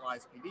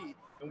personalized PD,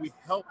 and we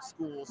help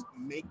schools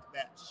make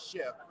that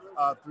shift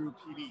through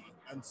PD.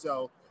 And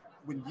so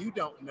when you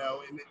don't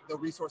know and the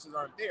resources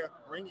aren't there,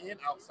 bring in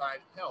outside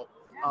help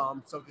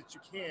so that you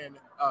can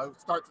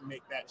start to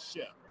make that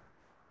shift.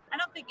 I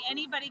don't think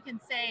anybody can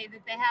say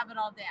that they have it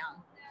all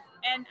down.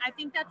 And I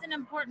think that's an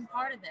important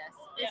part of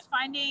this, is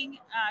finding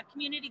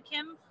community.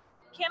 Kim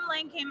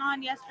Lane came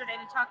on yesterday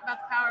to talk about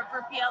the power of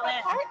her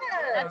PLN.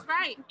 That's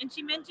right. And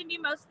she mentioned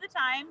you most of the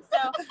time.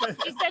 So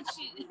she said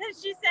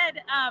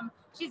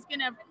she's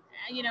gonna,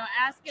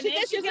 ask an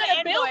she's gonna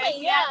invoice. Invoice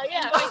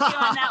you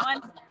on that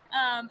one.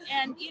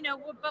 And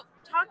but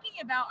talking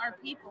about our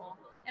people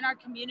and our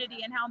community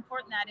and how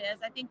important that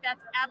is, I think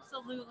that's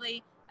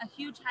absolutely a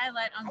huge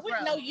highlight on growth.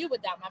 I wouldn't know you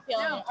without my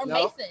PLN or No.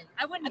 Mason.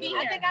 I wouldn't be here.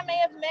 I think I may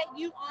have met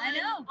you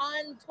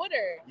on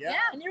Twitter.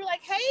 Yeah. And you were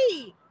like,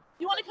 hey,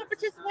 you want to come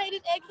participate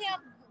in Egg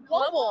Camp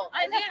Global?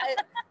 I know.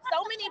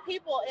 So many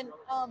people and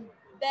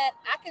that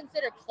I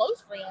consider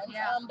close friends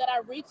that I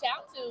reach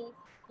out to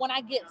when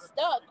I get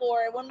stuck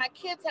or when my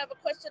kids have a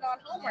question on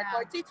homework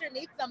or a teacher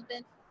needs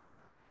something.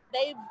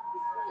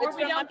 Or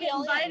we don't get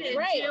invited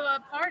to a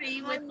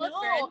party with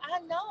Flipgrid. I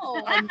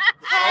know.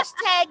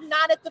 Hashtag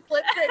not at the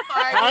Flipgrid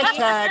party.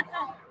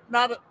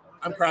 Hashtag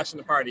I'm crashing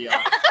the party, y'all.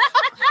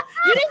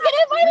 You didn't get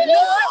invited?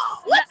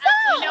 What's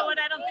up? You know what?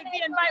 I don't think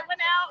the invite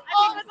went out. I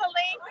think it was a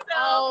link.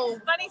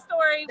 So funny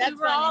story. We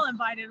were all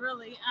invited,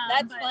 really.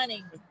 That's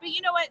funny. But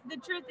you know what? The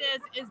truth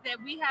is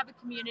that we have a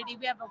community.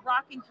 We have a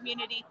rocking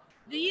community.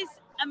 These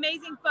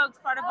amazing folks,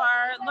 part of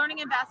our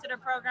Learning Ambassador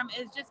program,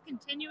 is just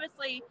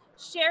continuously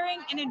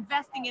sharing and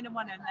investing into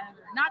one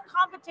another. Not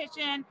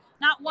competition,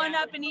 not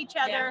one-upping each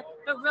other,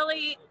 but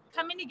really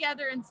coming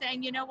together and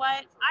saying, you know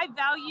what? I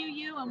value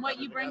you and what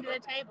you bring to the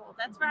table.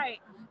 That's right.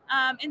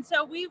 And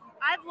so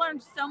I've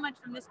learned so much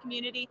from this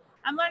community.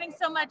 I'm learning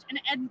so much.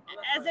 And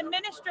as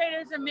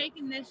administrators are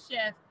making this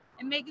shift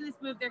and making this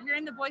move, they're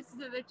hearing the voices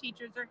of their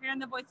teachers, they're hearing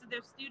the voice of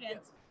their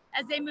students.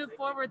 As they move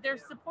forward,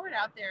 there's support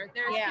out there.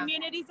 There's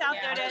communities out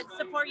there to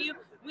support you.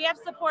 We have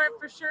support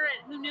for sure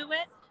at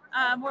Hoonuit,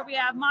 where we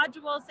have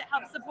modules to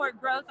help support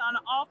growth on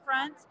all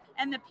fronts,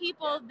 and the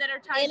people that are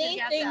tied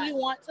together. Anything you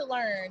want to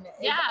learn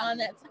is on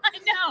that side. I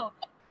know.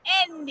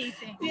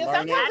 Anything.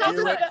 Sometimes I'll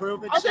just go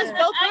through it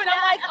and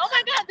I'm like, oh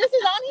my God, this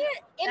is on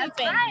here.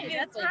 Anything.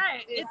 That's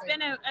right. It's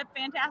been a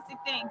fantastic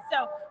thing.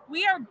 So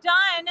we are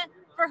done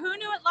for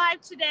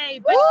HoonuitLIVE today.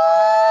 But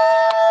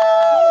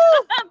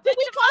did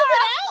we close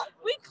it out?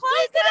 We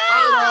closed it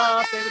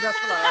out. Say the best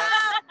for last.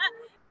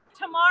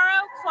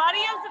 Tomorrow,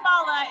 Claudio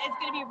Zavala is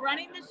going to be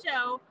running the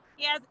show.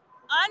 He has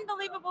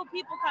unbelievable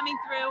people coming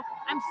through.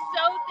 I'm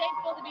so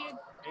thankful to be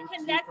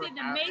connected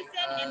to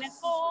Mason and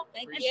Nicole.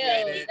 Thank and you.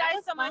 Thank you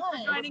guys so much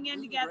for joining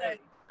in together.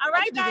 All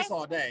right, I could guys. do this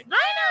all day.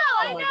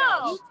 I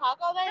know. You talk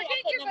all day? I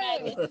couldn't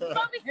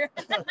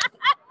imagine.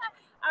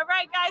 All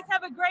right, guys.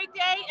 Have a great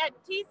day at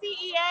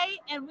TCEA,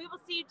 and we will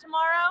see you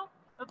tomorrow.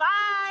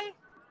 Bye-bye.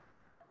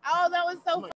 Oh, that was so fun.